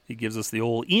 He gives us the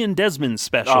old Ian Desmond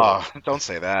special. Oh, don't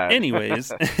say that.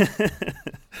 Anyways,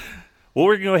 well,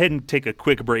 we're going to go ahead and take a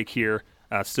quick break here.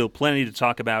 Still plenty to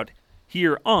talk about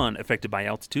here on Affected by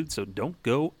Altitude, so don't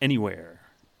go anywhere.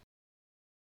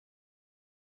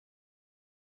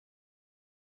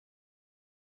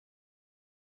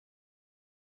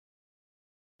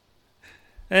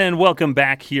 And welcome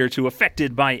back here to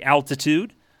Affected by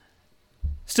Altitude.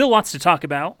 Still lots to talk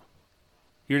about.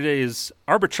 Here today is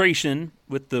arbitration.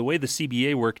 With the way the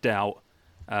CBA worked out.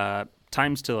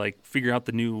 Times to figure out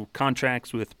the new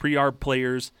contracts with pre-arb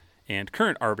players and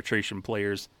current arbitration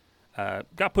players.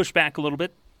 Got pushed back a little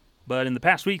bit, but in the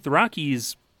past week, the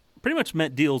Rockies pretty much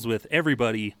met deals with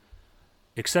everybody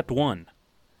except one.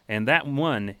 And that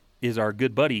one is our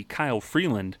good buddy Kyle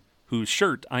Freeland, whose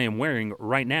shirt I am wearing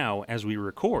right now as we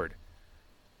record.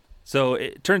 So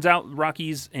it turns out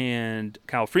Rockies and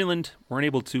Kyle Freeland weren't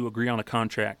able to agree on a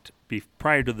contract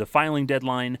prior to the filing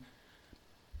deadline.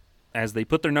 As they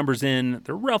put their numbers in,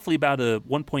 they're roughly about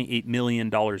 $1.8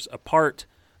 million apart,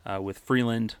 with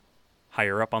Freeland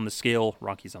higher up on the scale,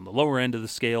 Rockies on the lower end of the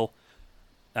scale.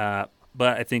 But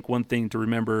I think one thing to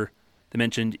remember, they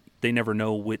mentioned they never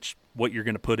know what you're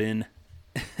going to put in.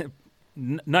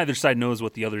 Neither side knows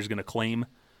what the other is going to claim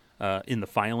in the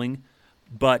filing.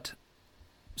 But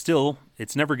still,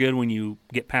 it's never good when you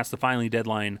get past the filing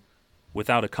deadline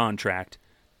without a contract.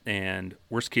 And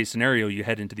worst case scenario, you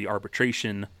head into the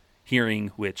arbitration hearing,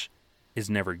 which is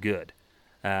never good.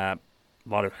 A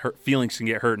lot of feelings can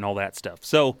get hurt and all that stuff.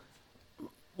 So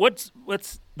what's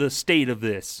the state of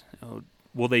this?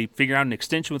 Will they figure out an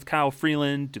extension with Kyle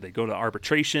Freeland? Do they go to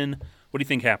arbitration? What do you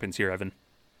think happens here, Evan?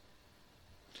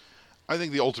 I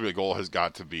think the ultimate goal has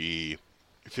got to be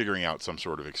figuring out some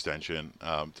sort of extension.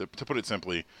 To put it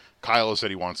simply, Kyle has said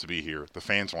he wants to be here. The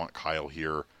fans want Kyle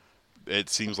here. It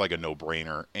seems like a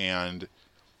no-brainer. And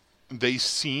they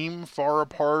seem far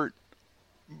apart,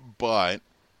 but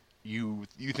you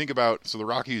think about, so the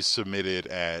Rockies submitted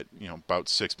at about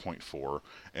 6.4,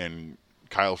 and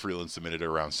Kyle Freeland submitted at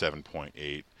around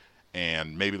 7.8,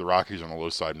 and maybe the Rockies are on the low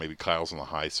side, maybe Kyle's on the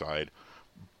high side,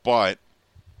 but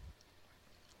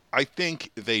I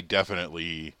think they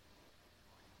definitely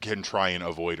can try and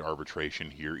avoid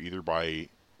arbitration here, either by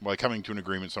coming to an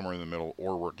agreement somewhere in the middle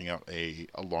or working out a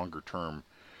longer term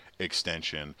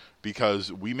extension,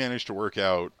 because we managed to work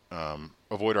out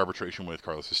avoid arbitration with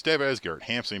Carlos Estevez, Garrett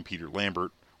Hampson, Peter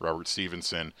Lambert, Robert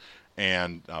Stevenson,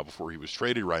 and before he was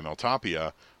traded, Raimel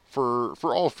Tapia, for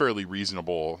all fairly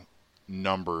reasonable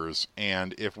numbers.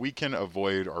 And if we can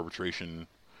avoid arbitration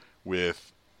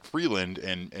with Freeland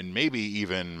and maybe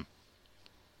even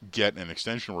get an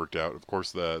extension worked out, of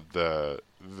course the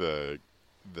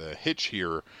hitch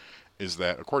here is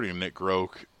that, according to Nick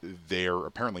Groke, there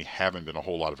apparently haven't been a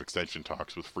whole lot of extension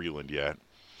talks with Freeland yet.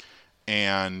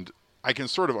 And I can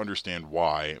sort of understand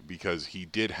why, because he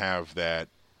did have that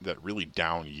really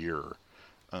down year.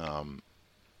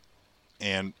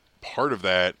 And part of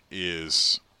that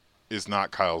is not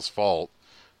Kyle's fault,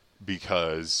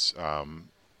 because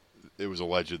it was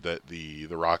alleged that the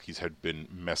Rockies had been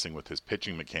messing with his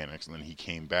pitching mechanics, and then he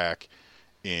came back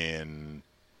in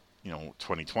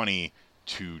 2020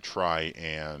 to try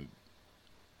and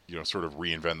sort of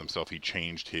reinvent himself. He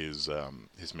changed his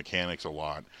mechanics a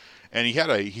lot, and he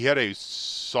had a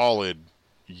solid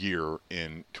year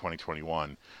in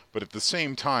 2021, but at the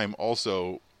same time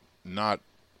also not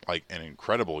like an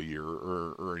incredible year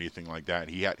or anything like that.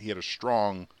 He had a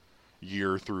strong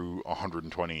year through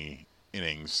 120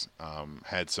 innings,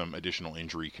 had some additional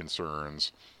injury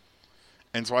concerns,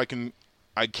 and so I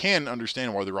can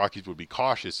understand why the Rockies would be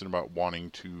cautious about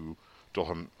wanting to dole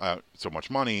him out so much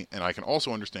money, and I can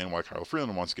also understand why Kyle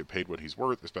Freeland wants to get paid what he's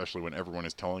worth, especially when everyone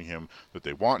is telling him that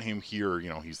they want him here.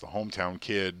 He's the hometown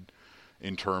kid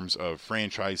in terms of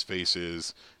franchise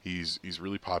faces. He's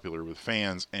really popular with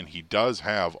fans, and he does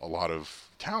have a lot of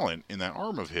talent in that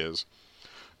arm of his.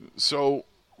 So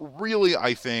really,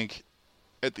 I think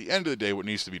at the end of the day, what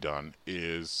needs to be done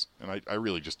is, and I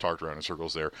really just talked around in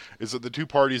circles there, is that the two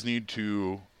parties need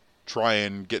to try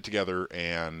and get together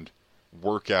and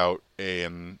work out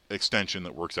an extension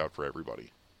that works out for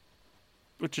everybody.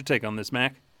 What's your take on this,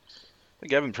 Mac? I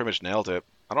think Evan pretty much nailed it.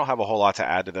 I don't have a whole lot to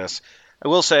add to this. I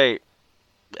will say,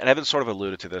 and Evan sort of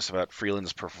alluded to this about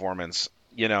Freeland's performance.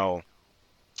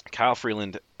 Kyle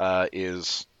Freeland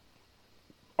is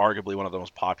arguably one of the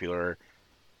most popular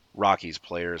Rockies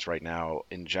players right now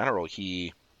in general.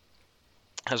 He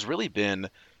has really been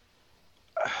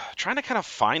trying to kind of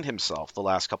find himself the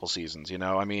last couple seasons.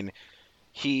 I mean,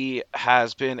 he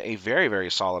has been a very,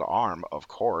 very solid arm, of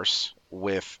course,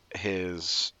 with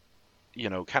his,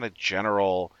 kind of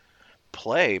general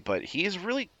play, but he's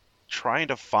really trying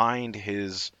to find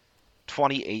his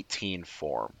 2018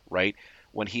 form, right?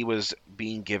 When he was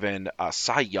being given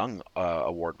Cy Young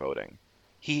award voting.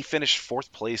 He finished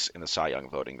 4th place in the Cy Young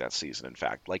voting that season, in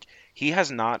fact. Like, he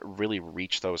has not really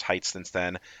reached those heights since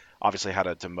then. Obviously had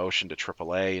a demotion to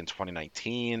AAA in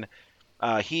 2019.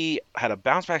 He had a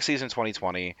bounce-back season in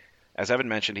 2020. As Evan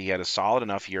mentioned, he had a solid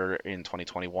enough year in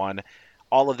 2021.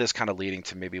 All of this kind of leading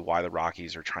to maybe why the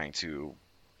Rockies are trying to,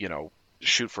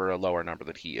 shoot for a lower number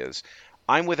than he is.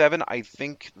 I'm with Evan. I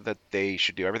think that they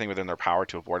should do everything within their power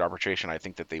to avoid arbitration. I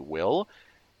think that they will.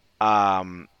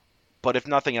 But if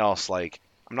nothing else, like,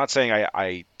 I'm not saying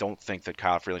I don't think that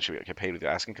Kyle Freeland should get paid with the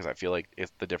asking, because I feel like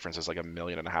if the difference is like $1.5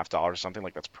 million or something,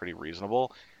 like, that's pretty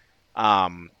reasonable.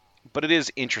 But it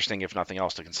is interesting, if nothing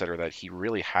else, to consider that he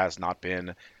really has not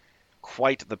been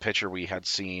quite the pitcher we had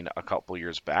seen a couple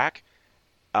years back.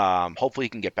 Hopefully he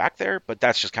can get back there, but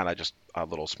that's just kind of just a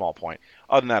little small point.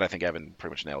 Other than that, I think Evan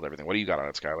pretty much nailed everything. What do you got on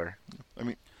it, Skyler? I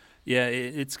mean, yeah,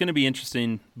 it's going to be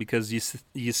interesting because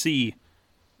you see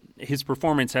his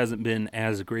performance hasn't been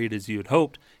as great as you had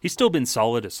hoped. He's still been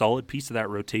solid, a solid piece of that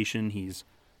rotation. He's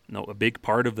a big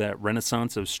part of that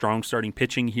renaissance of strong starting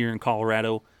pitching here in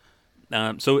Colorado.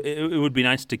 So it would be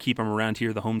nice to keep him around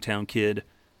here, the hometown kid,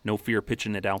 no fear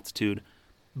pitching at altitude.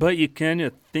 But you kind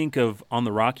of think of, on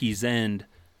the Rockies' end,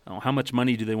 how much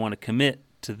money do they want to commit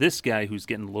to this guy who's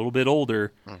getting a little bit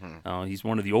older? Mm-hmm. He's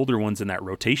one of the older ones in that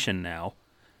rotation now.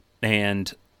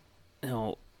 And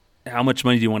how much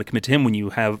money do you want to commit to him when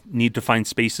you need to find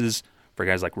spaces for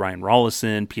guys like Ryan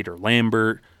Rollison, Peter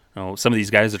Lambert, some of these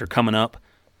guys that are coming up?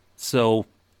 So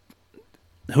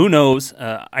who knows?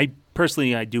 I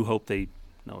do hope they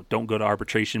don't go to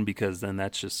arbitration, because then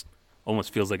that's just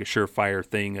almost feels like a surefire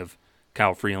thing of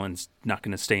Kyle Freeland's not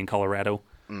going to stay in Colorado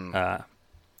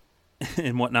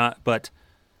and whatnot. But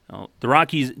the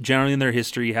Rockies, generally in their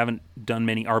history, haven't done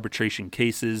many arbitration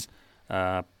cases.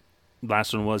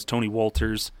 Last one was Tony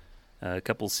Walters a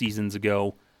couple seasons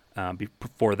ago.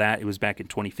 Before that, it was back in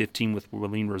 2015 with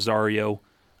Willeen Rosario.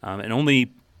 And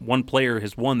only one player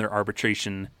has won their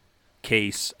arbitration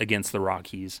case against the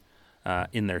Rockies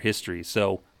in their history.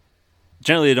 So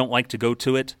generally they don't like to go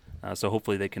to it. So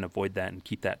hopefully they can avoid that and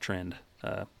keep that trend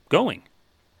going.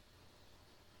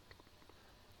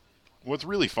 What's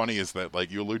really funny is that, like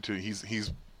you allude to,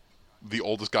 he's the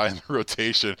oldest guy in the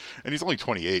rotation, and he's only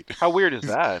 28. How weird is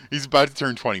that? He's about to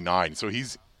turn 29, so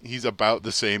he's about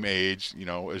the same age,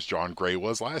 as John Gray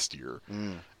was last year.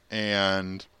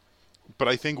 But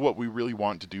I think what we really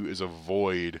want to do is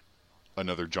avoid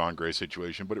another John Gray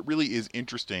situation. But it really is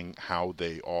interesting how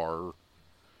they are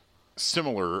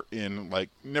similar in, like,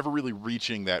 never really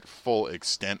reaching that full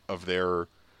extent of their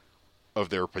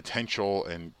potential,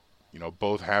 and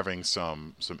both having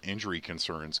some injury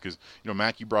concerns. Because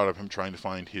Mackey brought up him trying to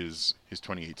find his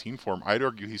 2018 form. I'd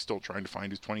argue he's still trying to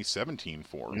find his 2017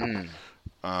 form.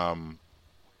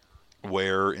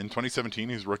 Where in 2017,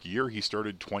 his rookie year, he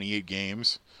started 28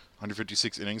 games,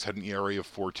 156 innings, had an ERA of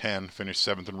 4.10, finished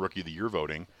 7th in Rookie of the Year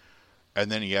voting,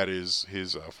 and then he had his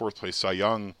 4th place Cy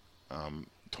Young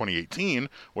 2018,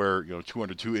 where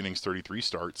 202 innings, 33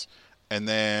 starts, and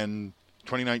then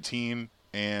 2019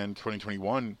 and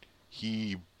 2021,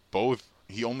 he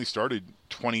only started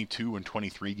 22 and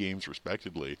 23 games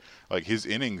respectively. Like, his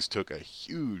innings took a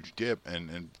huge dip,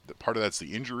 and part of that's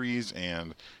the injuries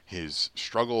and his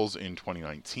struggles in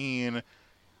 2019.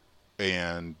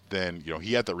 And then,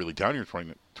 he had that really down year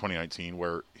 2019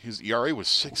 where his ERA was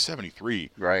 6.73.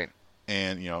 Right.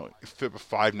 And, FIP of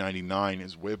 5.99,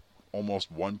 his WHIP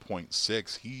almost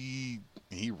 1.6. He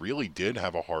really did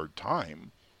have a hard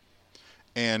time.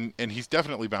 And he's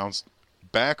definitely bounced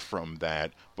back from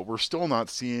that, but we're still not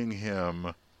seeing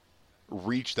him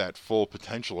reach that full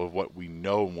potential of what we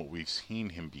know and what we've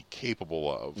seen him be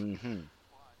capable of. Mm-hmm.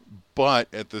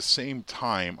 But at the same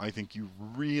time, I think you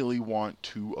really want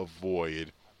to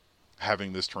avoid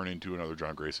having this turn into another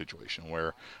John Gray situation,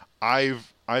 where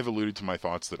I've alluded to my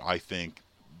thoughts that I think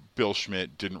Bill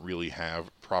Schmidt didn't really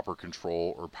have proper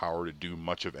control or power to do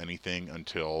much of anything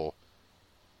until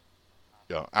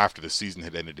after the season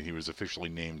had ended and he was officially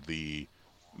named the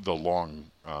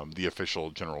official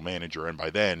general manager, and by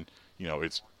then,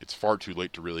 it's far too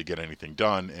late to really get anything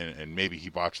done, and maybe he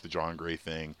botched the John Gray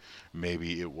thing,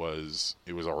 maybe it was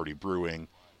already brewing,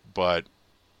 but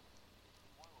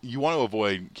you want to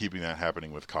avoid keeping that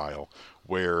happening with Kyle,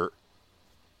 where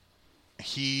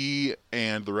he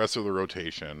and the rest of the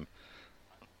rotation,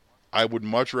 I would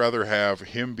much rather have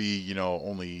him be,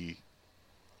 only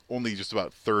just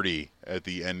about 30 at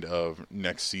the end of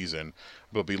next season,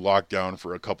 but be locked down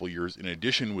for a couple years in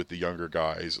addition with the younger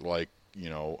guys like,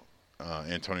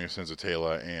 Antonio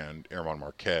Senzatela and Herman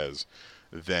Marquez,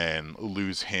 than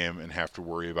lose him and have to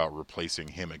worry about replacing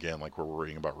him again like we're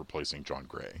worrying about replacing John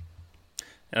Gray.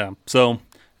 So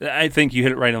I think you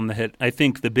hit it right on the head. I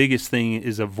think the biggest thing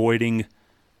is avoiding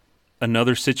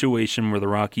another situation where the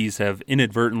Rockies have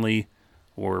inadvertently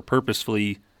or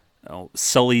purposefully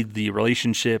sullied the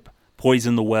relationship,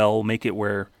 poisoned the well, make it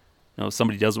where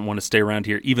somebody doesn't want to stay around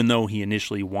here, even though he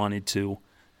initially wanted to,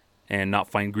 and not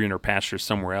find greener pastures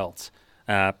somewhere else.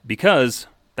 Because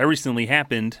that recently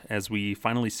happened as we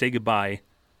finally say goodbye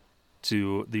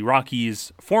to the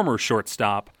Rockies' former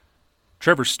shortstop,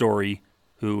 Trevor Story,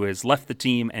 who has left the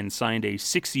team and signed a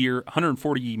 6-year,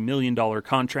 $140 million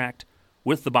contract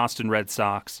with the Boston Red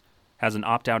Sox, has an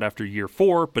opt-out after year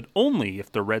 4, but only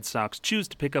if the Red Sox choose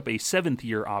to pick up a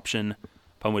 7th-year option,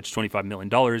 upon which $25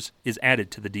 million is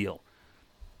added to the deal.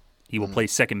 He will play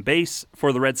second base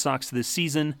for the Red Sox this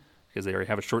season, because they already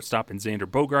have a shortstop in Xander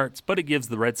Bogaerts, but it gives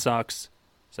the Red Sox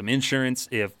some insurance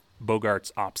if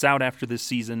Bogaerts opts out after this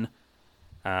season.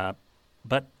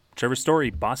 But Trevor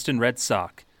Story, Boston Red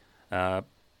Sox.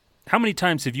 How many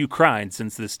times have you cried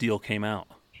since this deal came out?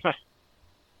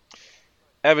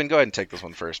 Evan, go ahead and take this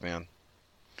one first, man.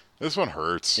 This one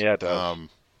hurts. Yeah, it does.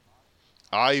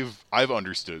 I've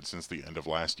understood since the end of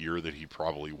last year that he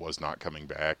probably was not coming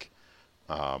back.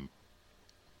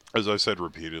 As I've said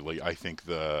repeatedly, I think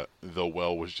the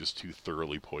well was just too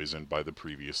thoroughly poisoned by the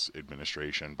previous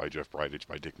administration, by Jeff Bridich,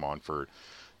 by Dick Monfort,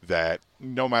 that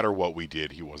no matter what we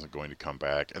did, he wasn't going to come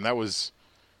back. And that was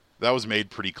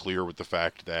made pretty clear with the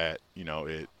fact that,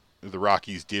 the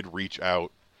Rockies did reach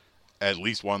out at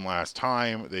least one last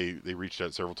time. They reached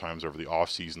out several times over the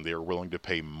offseason. They are willing to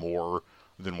pay more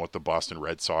than what the Boston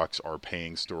Red Sox are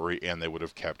paying Story, and they would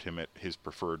have kept him at his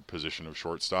preferred position of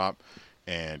shortstop.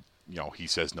 And he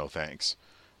says no thanks.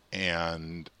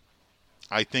 And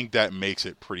I think that makes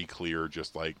it pretty clear,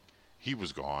 just like he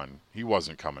was gone. He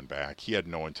wasn't coming back. He had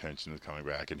no intention of coming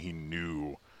back, and he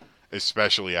knew,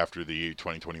 especially after the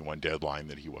 2021 deadline,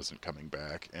 that he wasn't coming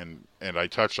back. And I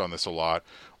touched on this a lot,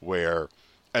 where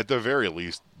at the very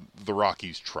least the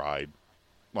Rockies tried.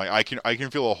 Like I can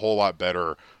feel a whole lot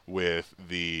better with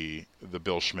the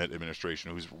Bill Schmidt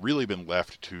administration, who's really been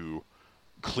left to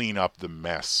clean up the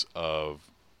mess of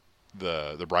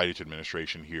the Bridich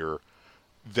administration here,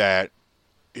 that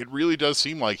it really does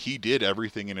seem like he did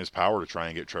everything in his power to try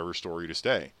and get Trevor Story to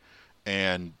stay.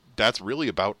 And that's really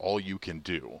about all you can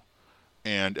do.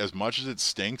 And as much as it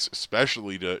stinks,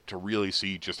 especially to really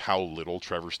see just how little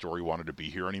Trevor Story wanted to be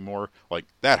here anymore, like,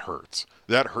 that hurts.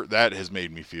 That has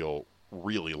made me feel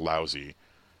really lousy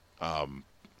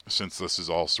since this is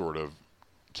all sort of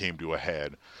came to a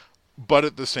head. But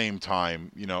at the same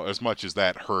time, as much as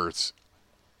that hurts,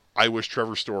 I wish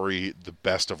Trevor Story the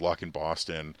best of luck in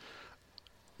Boston.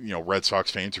 Red Sox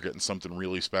fans are getting something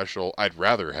really special. I'd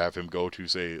rather have him go to,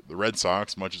 say, the Red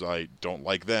Sox, much as I don't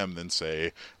like them, than,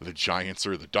 say, the Giants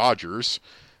or the Dodgers.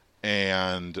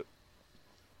 And,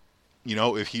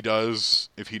 if he does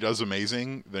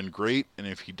amazing, then great. And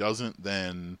if he doesn't,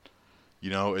 then,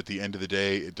 at the end of the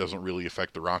day, it doesn't really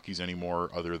affect the Rockies anymore,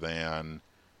 other than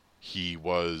he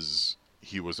was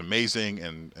amazing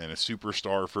and a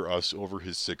superstar for us over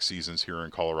his 6 seasons here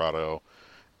in Colorado.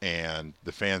 And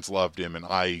the fans loved him, and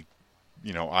I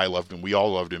loved him. We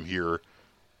all loved him here.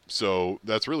 So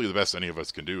that's really the best any of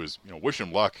us can do is, wish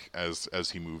him luck as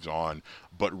he moves on,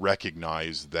 but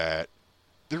recognize that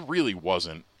there really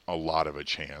wasn't a lot of a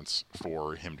chance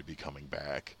for him to be coming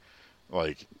back.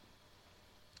 Like,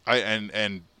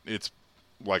 and it's,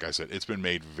 like I said, it's been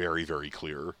made very, very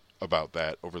clear about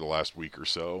that over the last week or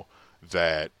so,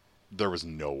 that there was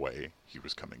no way he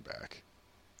was coming back.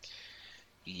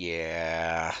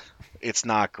 Yeah, it's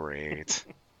not great.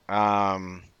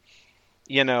 It's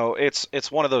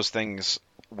one of those things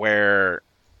where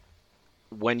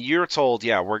when you're told,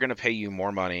 yeah, we're going to pay you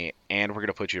more money and we're going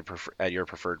to put you at your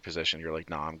preferred position, you're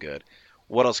like, nah, I'm good.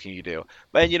 What else can you do?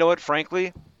 And you know what,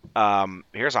 frankly,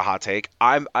 here's a hot take.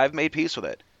 I've made peace with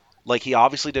it. Like, he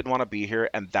obviously didn't want to be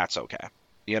here, and that's okay.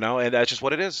 And that's just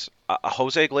what it is.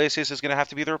 Jose Iglesias is going to have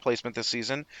to be the replacement this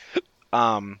season.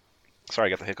 Sorry, I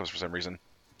got the hiccups for some reason.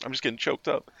 I'm just getting choked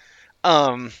up.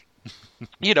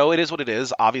 It is what it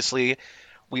is. Obviously,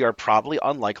 we are probably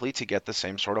unlikely to get the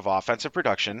same sort of offensive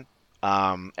production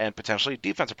and potentially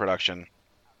defensive production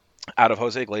out of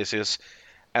Jose Iglesias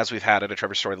as we've had at a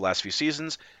Trevor Story the last few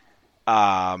seasons.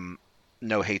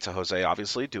 No hate to Jose,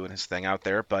 obviously, doing his thing out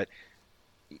there, but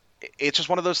it's just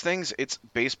one of those things. It's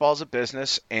baseball's a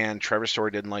business, and Trevor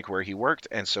Story didn't like where he worked,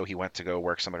 and so he went to go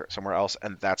work somewhere else,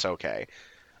 and that's okay.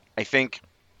 I think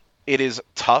it is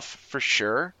tough for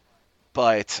sure,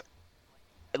 but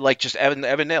like just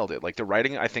Evan nailed it. Like the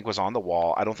writing, I think, was on the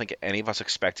wall. I don't think any of us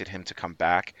expected him to come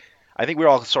back. I think we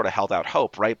all sort of held out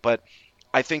hope, right? But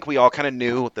I think we all kind of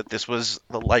knew that this was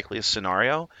the likeliest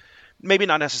scenario. Maybe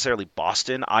not necessarily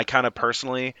Boston. I kind of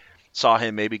personally saw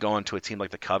him maybe going to a team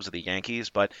like the Cubs or the Yankees,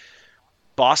 but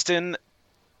Boston,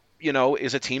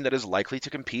 is a team that is likely to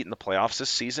compete in the playoffs this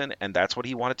season, and that's what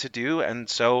he wanted to do, and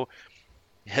so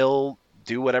he'll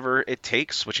do whatever it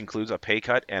takes, which includes a pay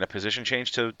cut and a position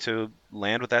change to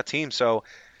land with that team. So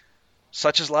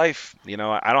such is life. I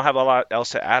don't have a lot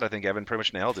else to add. I think Evan pretty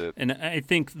much nailed it. And I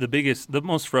think the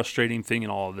most frustrating thing in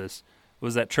all of this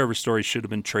was that Trevor Story should have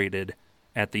been traded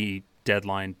at the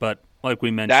deadline, but like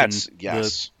we mentioned,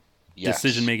 the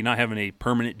decision-making, not having a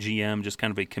permanent GM, just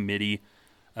kind of a committee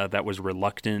that was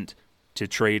reluctant to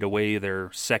trade away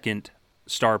their second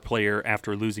star player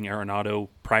after losing Arenado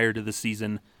prior to the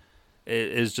season,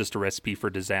 is just a recipe for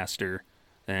disaster.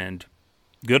 And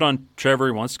good on Trevor.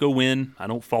 He wants to go win. I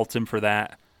don't fault him for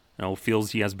that.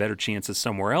 Feels he has better chances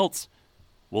somewhere else.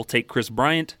 We'll take Chris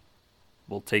Bryant.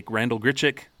 We'll take Randall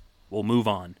Grichuk. We'll move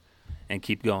on and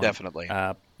keep going. Definitely.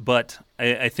 But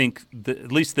I think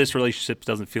at least this relationship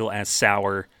doesn't feel as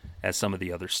sour as some of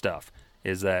the other stuff.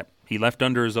 Is that he left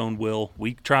under his own will.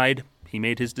 We tried. He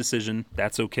made his decision.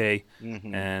 That's okay.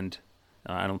 Mm-hmm. And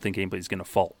I don't think anybody's going to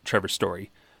fault Trevor Story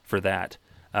for that.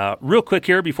 Real quick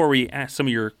here, before we ask some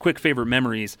of your quick favorite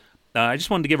memories, I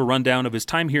just wanted to give a rundown of his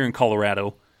time here in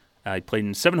Colorado. He played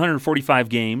in 745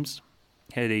 games,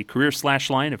 had a career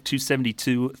slash line of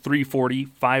 272, 340,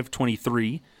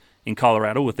 523 in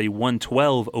Colorado with a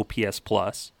 112 OPS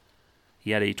plus.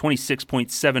 He had a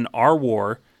 26.7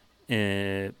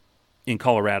 RWAR in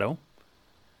Colorado.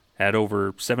 Had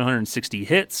over 760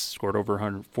 hits, scored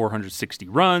over 460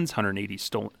 runs, 180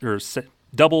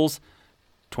 doubles,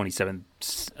 27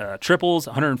 triples,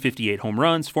 158 home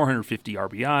runs, 450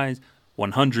 RBIs,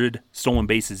 100 stolen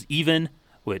bases even,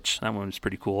 which that one was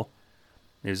pretty cool.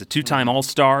 There's a two-time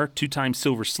All-Star, two-time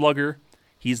Silver Slugger.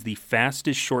 He's the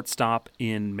fastest shortstop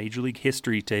in Major League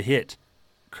history to hit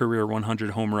career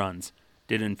 100 home runs.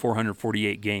 Did it in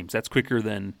 448 games. That's quicker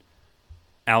than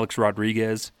Alex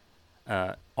Rodriguez,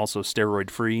 also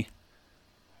steroid-free.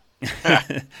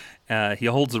 He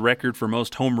holds the record for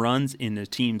most home runs in the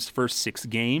team's first 6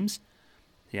 games.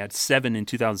 He had 7 in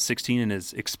 2016 in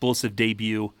his explosive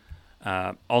debut.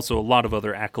 Also a lot of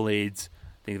other accolades.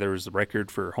 I think there was a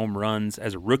record for home runs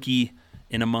as a rookie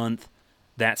in a month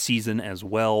that season as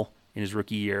well in his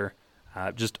rookie year.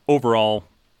 Just overall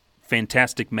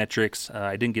fantastic metrics.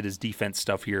 I didn't get his defense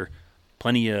stuff here.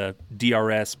 Plenty of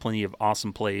DRS, plenty of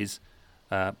awesome plays.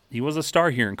 He was a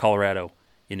star here in Colorado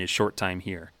in his short time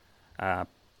here.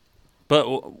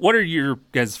 But what are your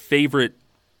guys' favorite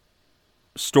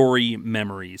Story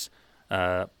memories?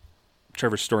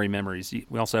 Trevor Story memories.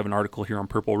 We also have an article here on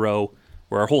Purple Row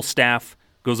where our whole staff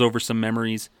goes over some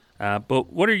memories.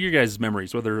 But what are your guys'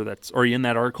 memories, whether that's already in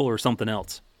that article or something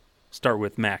else? Start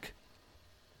with Mac.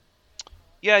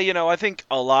 Yeah, I think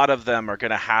a lot of them are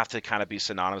going to have to kind of be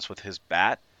synonymous with his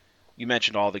bat. You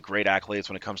mentioned all the great accolades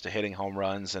when it comes to hitting home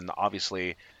runs, and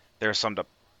obviously there's some to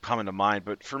come into mind.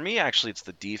 But for me, actually, it's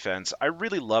the defense. I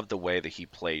really love the way that he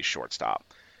plays shortstop.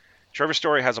 Trevor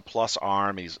Story has a plus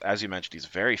arm. As you mentioned, he's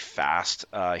very fast.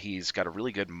 He's got a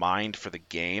really good mind for the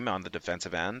game on the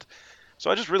defensive end.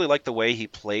 So I just really like the way he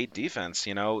played defense.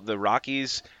 The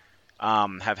Rockies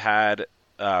have had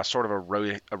sort of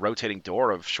a rotating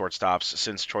door of shortstops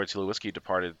since Troy Tulowitzki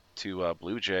departed to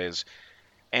Blue Jays.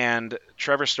 And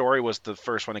Trevor Story was the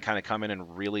first one to kind of come in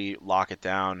and really lock it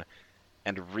down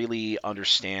and really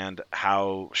understand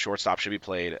how shortstop should be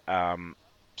played.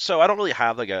 So I don't really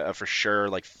have like a for sure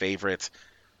like favorite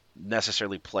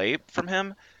necessarily play from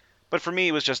him. But for me,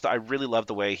 it was just I really loved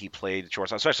the way he played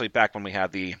shortstop, especially back when we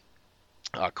had the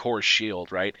Coors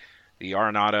Shield, right? The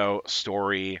Arenado,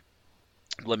 Story,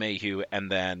 LeMahieu, and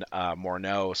then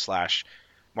Morneau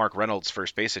 / Mark Reynolds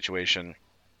first base situation.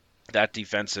 That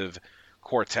defensive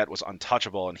quartet was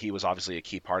untouchable, and he was obviously a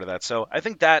key part of that. So I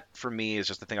think that, for me, is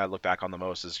just the thing I look back on the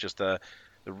most, is just the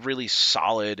really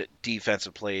solid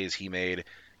defensive plays he made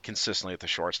consistently at the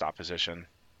shortstop position.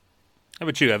 How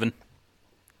about you, Evan?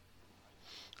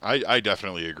 I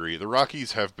definitely agree. The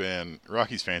Rockies fans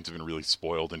have been really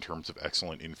spoiled in terms of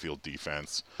excellent infield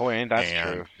defense. Boy, ain't that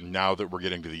true. And now that we're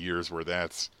getting to the years where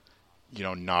that's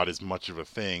not as much of a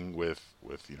thing with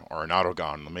Arenado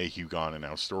gone, LeMahieu gone, and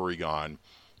now Story gone.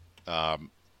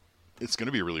 It's going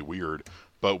to be really weird.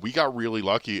 But we got really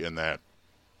lucky in that,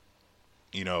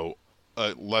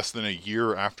 less than a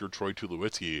year after Troy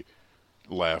Tulowitzki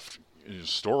left,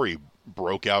 Story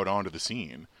broke out onto the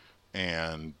scene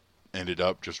and ended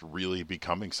up just really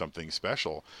becoming something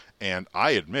special. And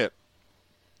I admit,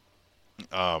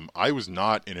 I was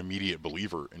not an immediate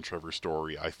believer in Trevor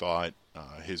Story. I thought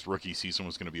his rookie season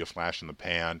was going to be a flash in the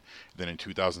pan. Then in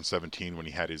 2017, when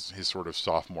he had his sort of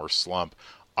sophomore slump,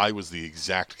 I was the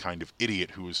exact kind of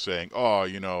idiot who was saying, "Oh,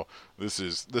 this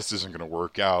isn't going to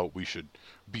work out. We should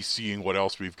be seeing what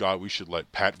else we've got. We should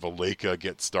let Pat Valaika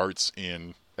get starts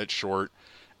at short."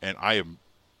 And I am,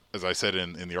 as I said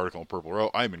in the article in Purple Row,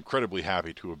 I am incredibly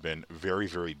happy to have been very,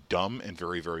 very dumb and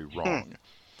very, very wrong,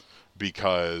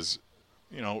 because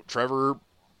Trevor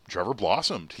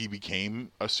blossomed. He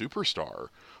became a superstar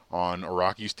on a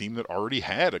Rockies team that already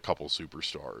had a couple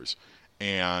superstars,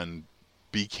 and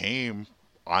became,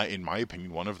 in my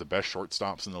opinion, one of the best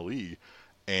shortstops in the league.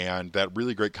 And that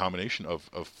really great combination of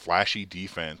flashy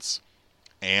defense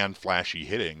and flashy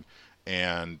hitting.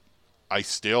 And I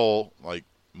still,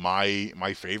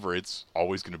 my favorite's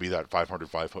always going to be that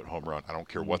 505-foot home run. I don't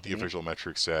care what the official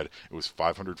metrics said. It was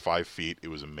 505 feet. It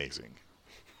was amazing.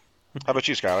 How about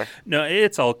you, Skyler? No,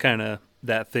 it's all kind of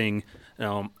that thing.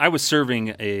 I was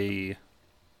serving a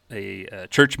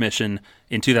church mission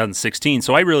in 2016,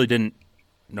 so I really didn't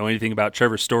know anything about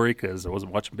Trevor Story because I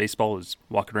wasn't watching baseball. I was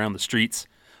walking around the streets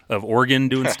of Oregon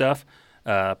doing stuff.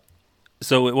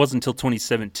 So it wasn't until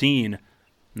 2017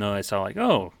 I saw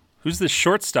oh, who's this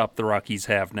shortstop the Rockies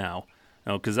have now?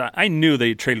 Because I knew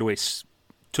they traded away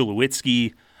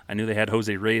Tulowitzki. I knew they had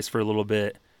Jose Reyes for a little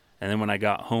bit. And then when I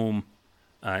got home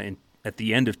at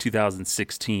the end of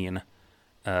 2016,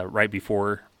 right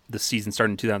before the season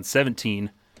started in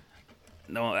 2017,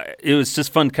 it was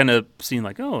just fun kind of seeing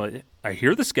I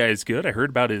hear this guy is good. I heard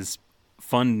about his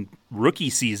fun rookie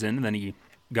season, and then he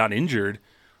got injured,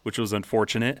 which was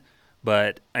unfortunate.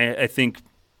 But I think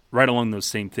right along those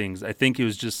same things, I think it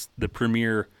was just the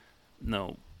premier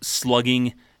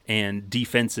slugging and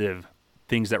defensive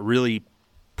things that really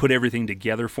put everything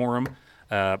together for him.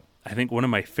 I think one of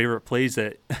my favorite plays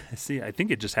that, I think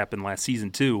it just happened last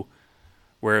season too,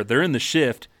 where they're in the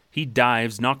shift, he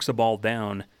dives, knocks the ball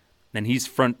down, and he's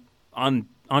front on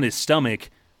his stomach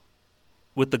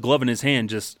with the glove in his hand,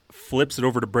 just flips it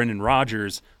over to Brendan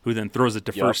Rodgers, who then throws it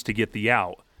to first to get the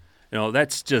out.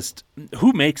 That's just,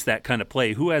 who makes that kind of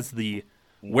play? Who has the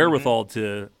wherewithal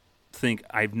to think,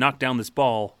 I've knocked down this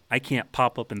ball, I can't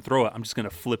pop up and throw it, I'm just going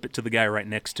to flip it to the guy right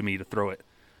next to me to throw it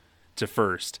to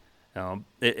first.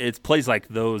 It's plays like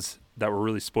those that were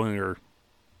really spoiling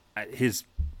his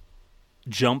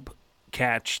jump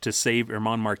catch to save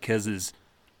German Marquez's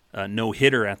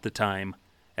no-hitter at the time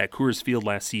at Coors Field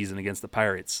last season against the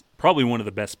Pirates. Probably one of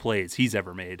the best plays he's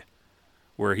ever made,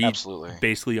 where he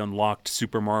basically unlocked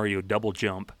Super Mario double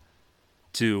jump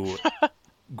to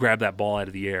grab that ball out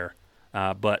of the air.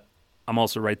 But I'm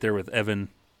also right there with Evan.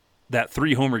 That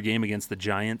 3-homer game against the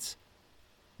Giants,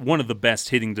 one of the best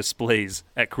hitting displays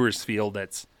at Coors Field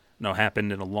that's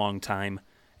happened in a long time.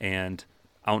 And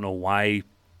I don't know why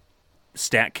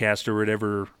StatCast or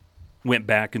whatever went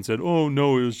back and said, oh,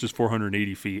 no, it was just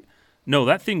 480 feet. No,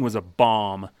 that thing was a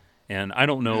bomb, and I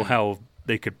don't know how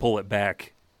they could pull it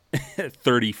back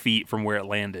 30 feet from where it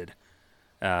landed.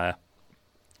 But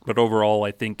overall, I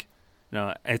think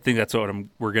that's what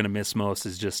we're going to miss most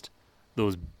is just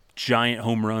those giant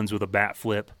home runs with a bat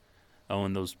flip,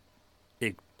 and those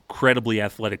incredibly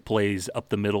athletic plays up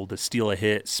the middle to steal a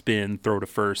hit, spin, throw to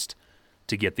first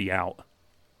to get the out.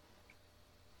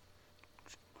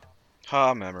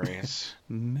 Memories.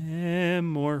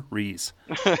 Memories.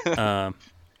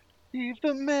 Leave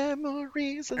the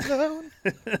memories alone.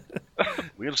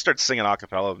 We gotta start singing a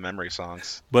cappella of memory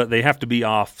songs. But they have to be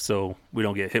off so we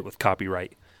don't get hit with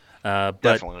copyright.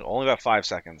 Definitely. Only about 5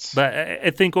 seconds. But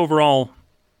I think overall,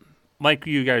 like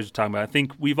you guys are talking about, I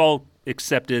think we've all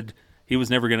accepted he was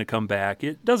never going to come back.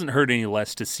 It doesn't hurt any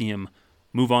less to see him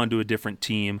move on to a different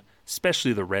team,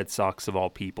 especially the Red Sox of all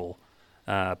people.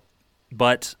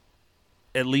 But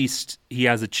at least he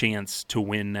has a chance to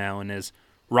win now. And as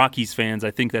Rockies fans,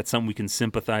 I think that's something we can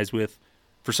sympathize with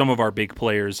for some of our big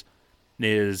players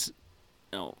is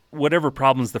whatever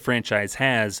problems the franchise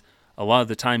has, a lot of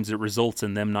the times it results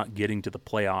in them not getting to the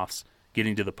playoffs,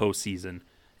 getting to the postseason.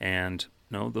 And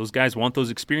those guys want those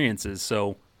experiences.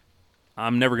 So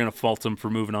I'm never going to fault them for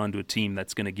moving on to a team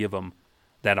that's going to give them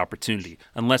that opportunity,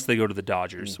 unless they go to the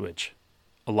Dodgers, which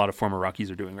a lot of former Rockies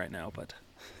are doing right now. But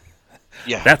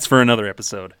yeah, that's for another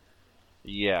episode.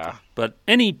 Yeah. But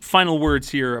any final words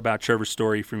here about Trevor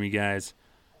Story from you guys?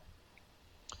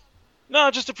 No,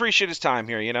 just appreciate his time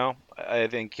here. I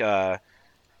think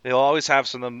they'll always have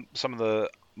some of the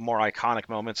more iconic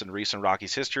moments in recent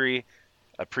Rockies history.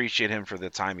 Appreciate him for the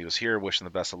time he was here. Wish him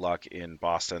the best of luck in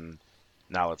Boston.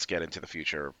 Now let's get into the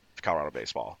future of Colorado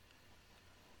baseball.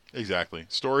 Exactly.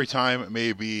 Story time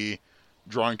may be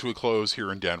drawing to a close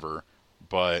here in Denver,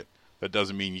 but that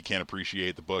doesn't mean you can't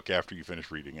appreciate the book after you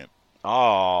finish reading it.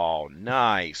 Oh,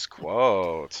 nice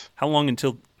quote. How long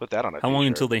until Put that on a How long t-shirt.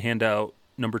 until they hand out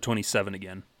number 27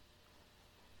 again?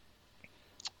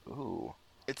 Ooh.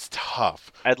 It's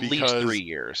tough. At least because 3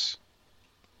 years.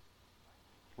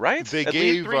 Right? They At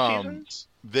gave least 3 seasons?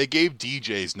 they gave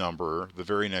DJ's number the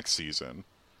very next season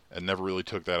and never really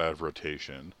took that out of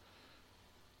rotation.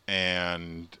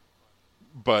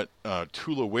 But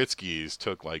Tulowitzki's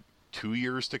took like 2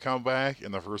 years to come back,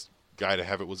 and the first guy to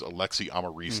have it was Alexi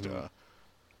Amarista. Mm-hmm.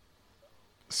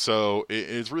 So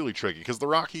it's really tricky because the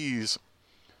Rockies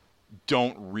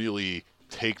don't really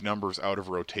take numbers out of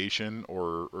rotation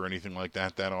or anything like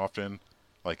that often.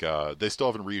 Like they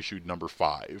still haven't reissued number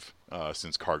 5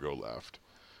 since Cargo left.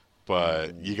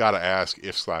 But you got to ask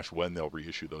if/when they'll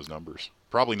reissue those numbers.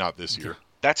 Probably not this year.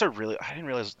 I didn't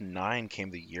realize 9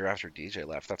 came the year after DJ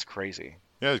left. That's crazy.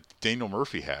 Yeah, Daniel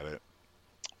Murphy had it.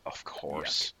 Of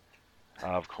course.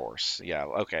 Of course. Yeah,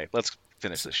 okay. Let's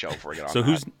finish this show before we get on So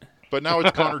that. But now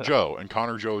it's Connor Joe, and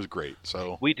Connor Joe is great.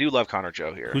 So We do love Connor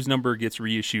Joe here. whose number gets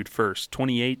reissued first,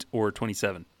 28 or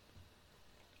 27?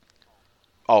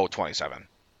 Oh, 27.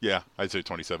 yeah, I'd say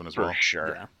 27 as For well.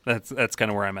 sure. Yeah, that's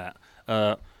kind of where I'm at.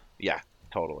 Yeah,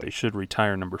 totally. They should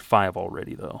retire number 5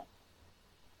 already, though.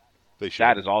 They should.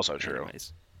 That is also true.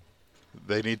 Anyways.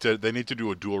 They need to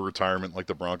do a dual retirement like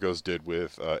the Broncos did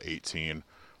with 18,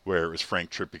 where it was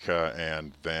Frank Tripica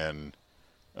and then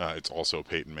it's also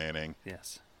Peyton Manning.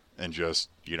 Yes. And just,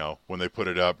 when they put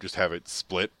it up, just have it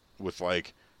split with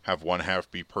have one half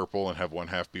be purple and have one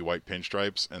half be white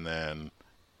pinstripes, and then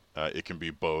it can be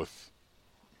both,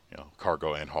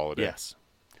 Cargo and Holiday. Yes.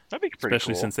 That'd be pretty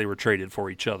Especially cool. since they were traded for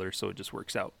each other, so it just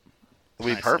works out. It'd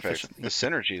be nice perfect. efficiently. The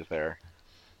synergy is there.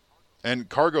 And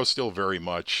Cargo still very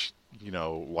much,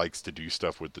 likes to do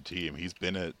stuff with the team. He's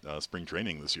been at spring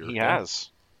training this year. He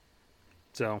has.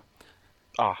 So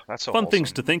Oh, that's so fun wholesome.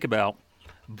 things to think about.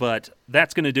 But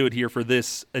that's going to do it here for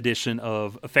this edition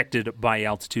of Affected by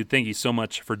Altitude. Thank you so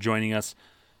much for joining us.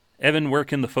 Evan, where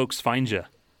can the folks find you?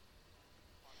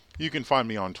 You can find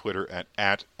me on Twitter at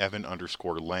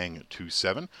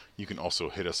Evan_Lang27. You can also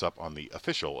hit us up on the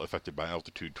official Affected by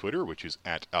Altitude Twitter, which is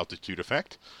at Altitude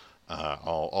Effect.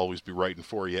 I'll always be writing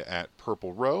for you at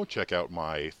Purple Row. Check out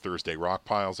my Thursday rock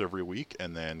piles every week,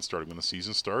 and then starting when the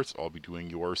season starts, I'll be doing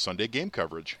your Sunday game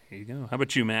coverage. Here you go. How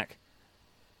about you, Mac?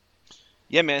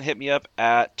 Yeah, man, hit me up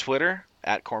at Twitter,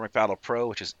 at Cormac Battle Pro,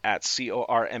 which is at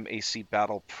CORMAC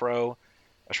Battle Pro.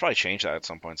 I should probably change that at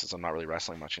some point since I'm not really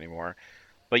wrestling much anymore.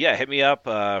 But yeah, hit me up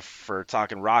for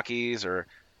talking Rockies or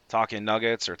talking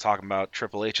Nuggets or talking about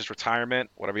Triple H's retirement.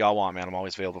 Whatever y'all want, man. I'm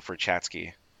always available for a chat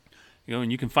ski.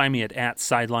 And you can find me at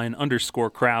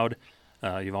 @sideline_crowd.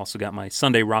 You've also got my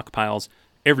Sunday rock piles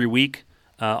every week.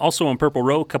 Also on Purple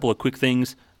Row, a couple of quick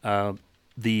things.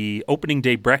 The opening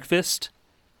day breakfast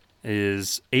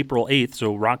is April 8th,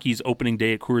 so Rockies opening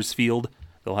day at Coors Field.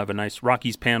 They'll have a nice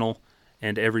Rockies panel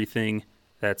and everything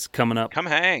that's coming up. Come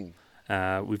hang.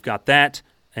 We've got that,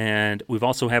 and we've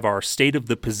also have our State of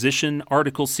the Position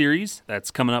article series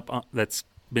that's coming up. That's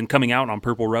been coming out on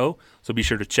Purple Row, so be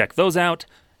sure to check those out.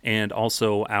 And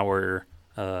also our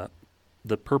the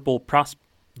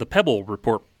Pebble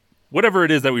report, whatever it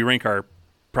is that we rank our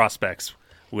prospects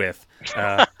with.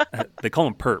 They call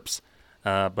them perps,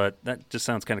 but that just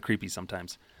sounds kind of creepy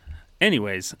sometimes.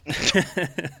 Anyways,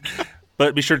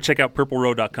 but be sure to check out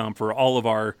purplerow.com for all of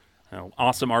our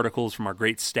awesome articles from our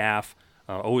great staff.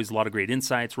 Always a lot of great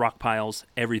insights, rock piles,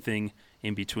 everything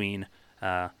in between.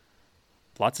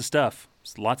 Lots of stuff,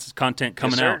 lots of content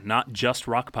coming out, not just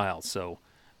rock piles. So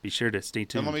be sure to stay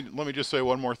tuned. And let me just say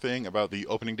one more thing about the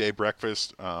opening day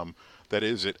breakfast. That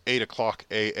is at 8 o'clock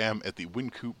a.m. at the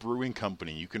Wynkoop Brewing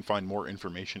Company. You can find more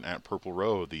information at Purple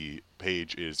Row. The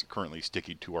page is currently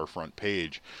sticky to our front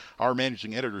page. Our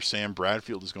managing editor, Sam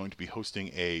Bradfield, is going to be hosting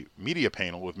a media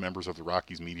panel with members of the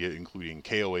Rockies media, including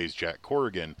KOA's Jack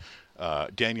Corrigan,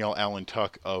 Danielle Allen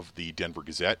Tuck of the Denver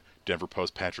Gazette, Denver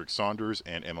Post Patrick Saunders,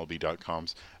 and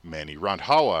MLB.com's Manny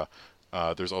Randhawa.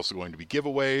 There's also going to be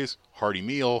giveaways, hearty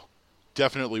meal,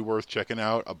 definitely worth checking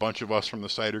out. A bunch of us from the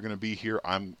site are going to be here.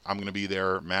 I'm going to be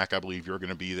there. Mac, I believe you're going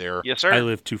to be there. Yes, sir. I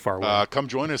live too far away. Come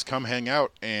join us. Come hang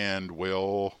out, and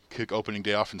we'll kick opening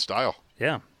day off in style.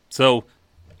 Yeah. So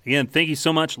Again, thank you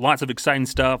so much. Lots of exciting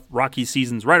stuff. Rocky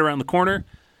season's right around the corner,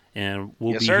 and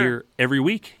we'll be here every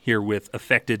week here with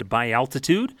Affected by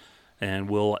Altitude, and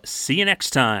we'll see you next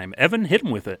time. Evan, hit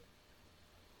him with it.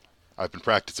 I've been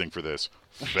practicing for this.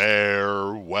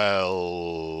 Farewell.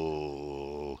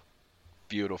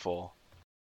 Beautiful.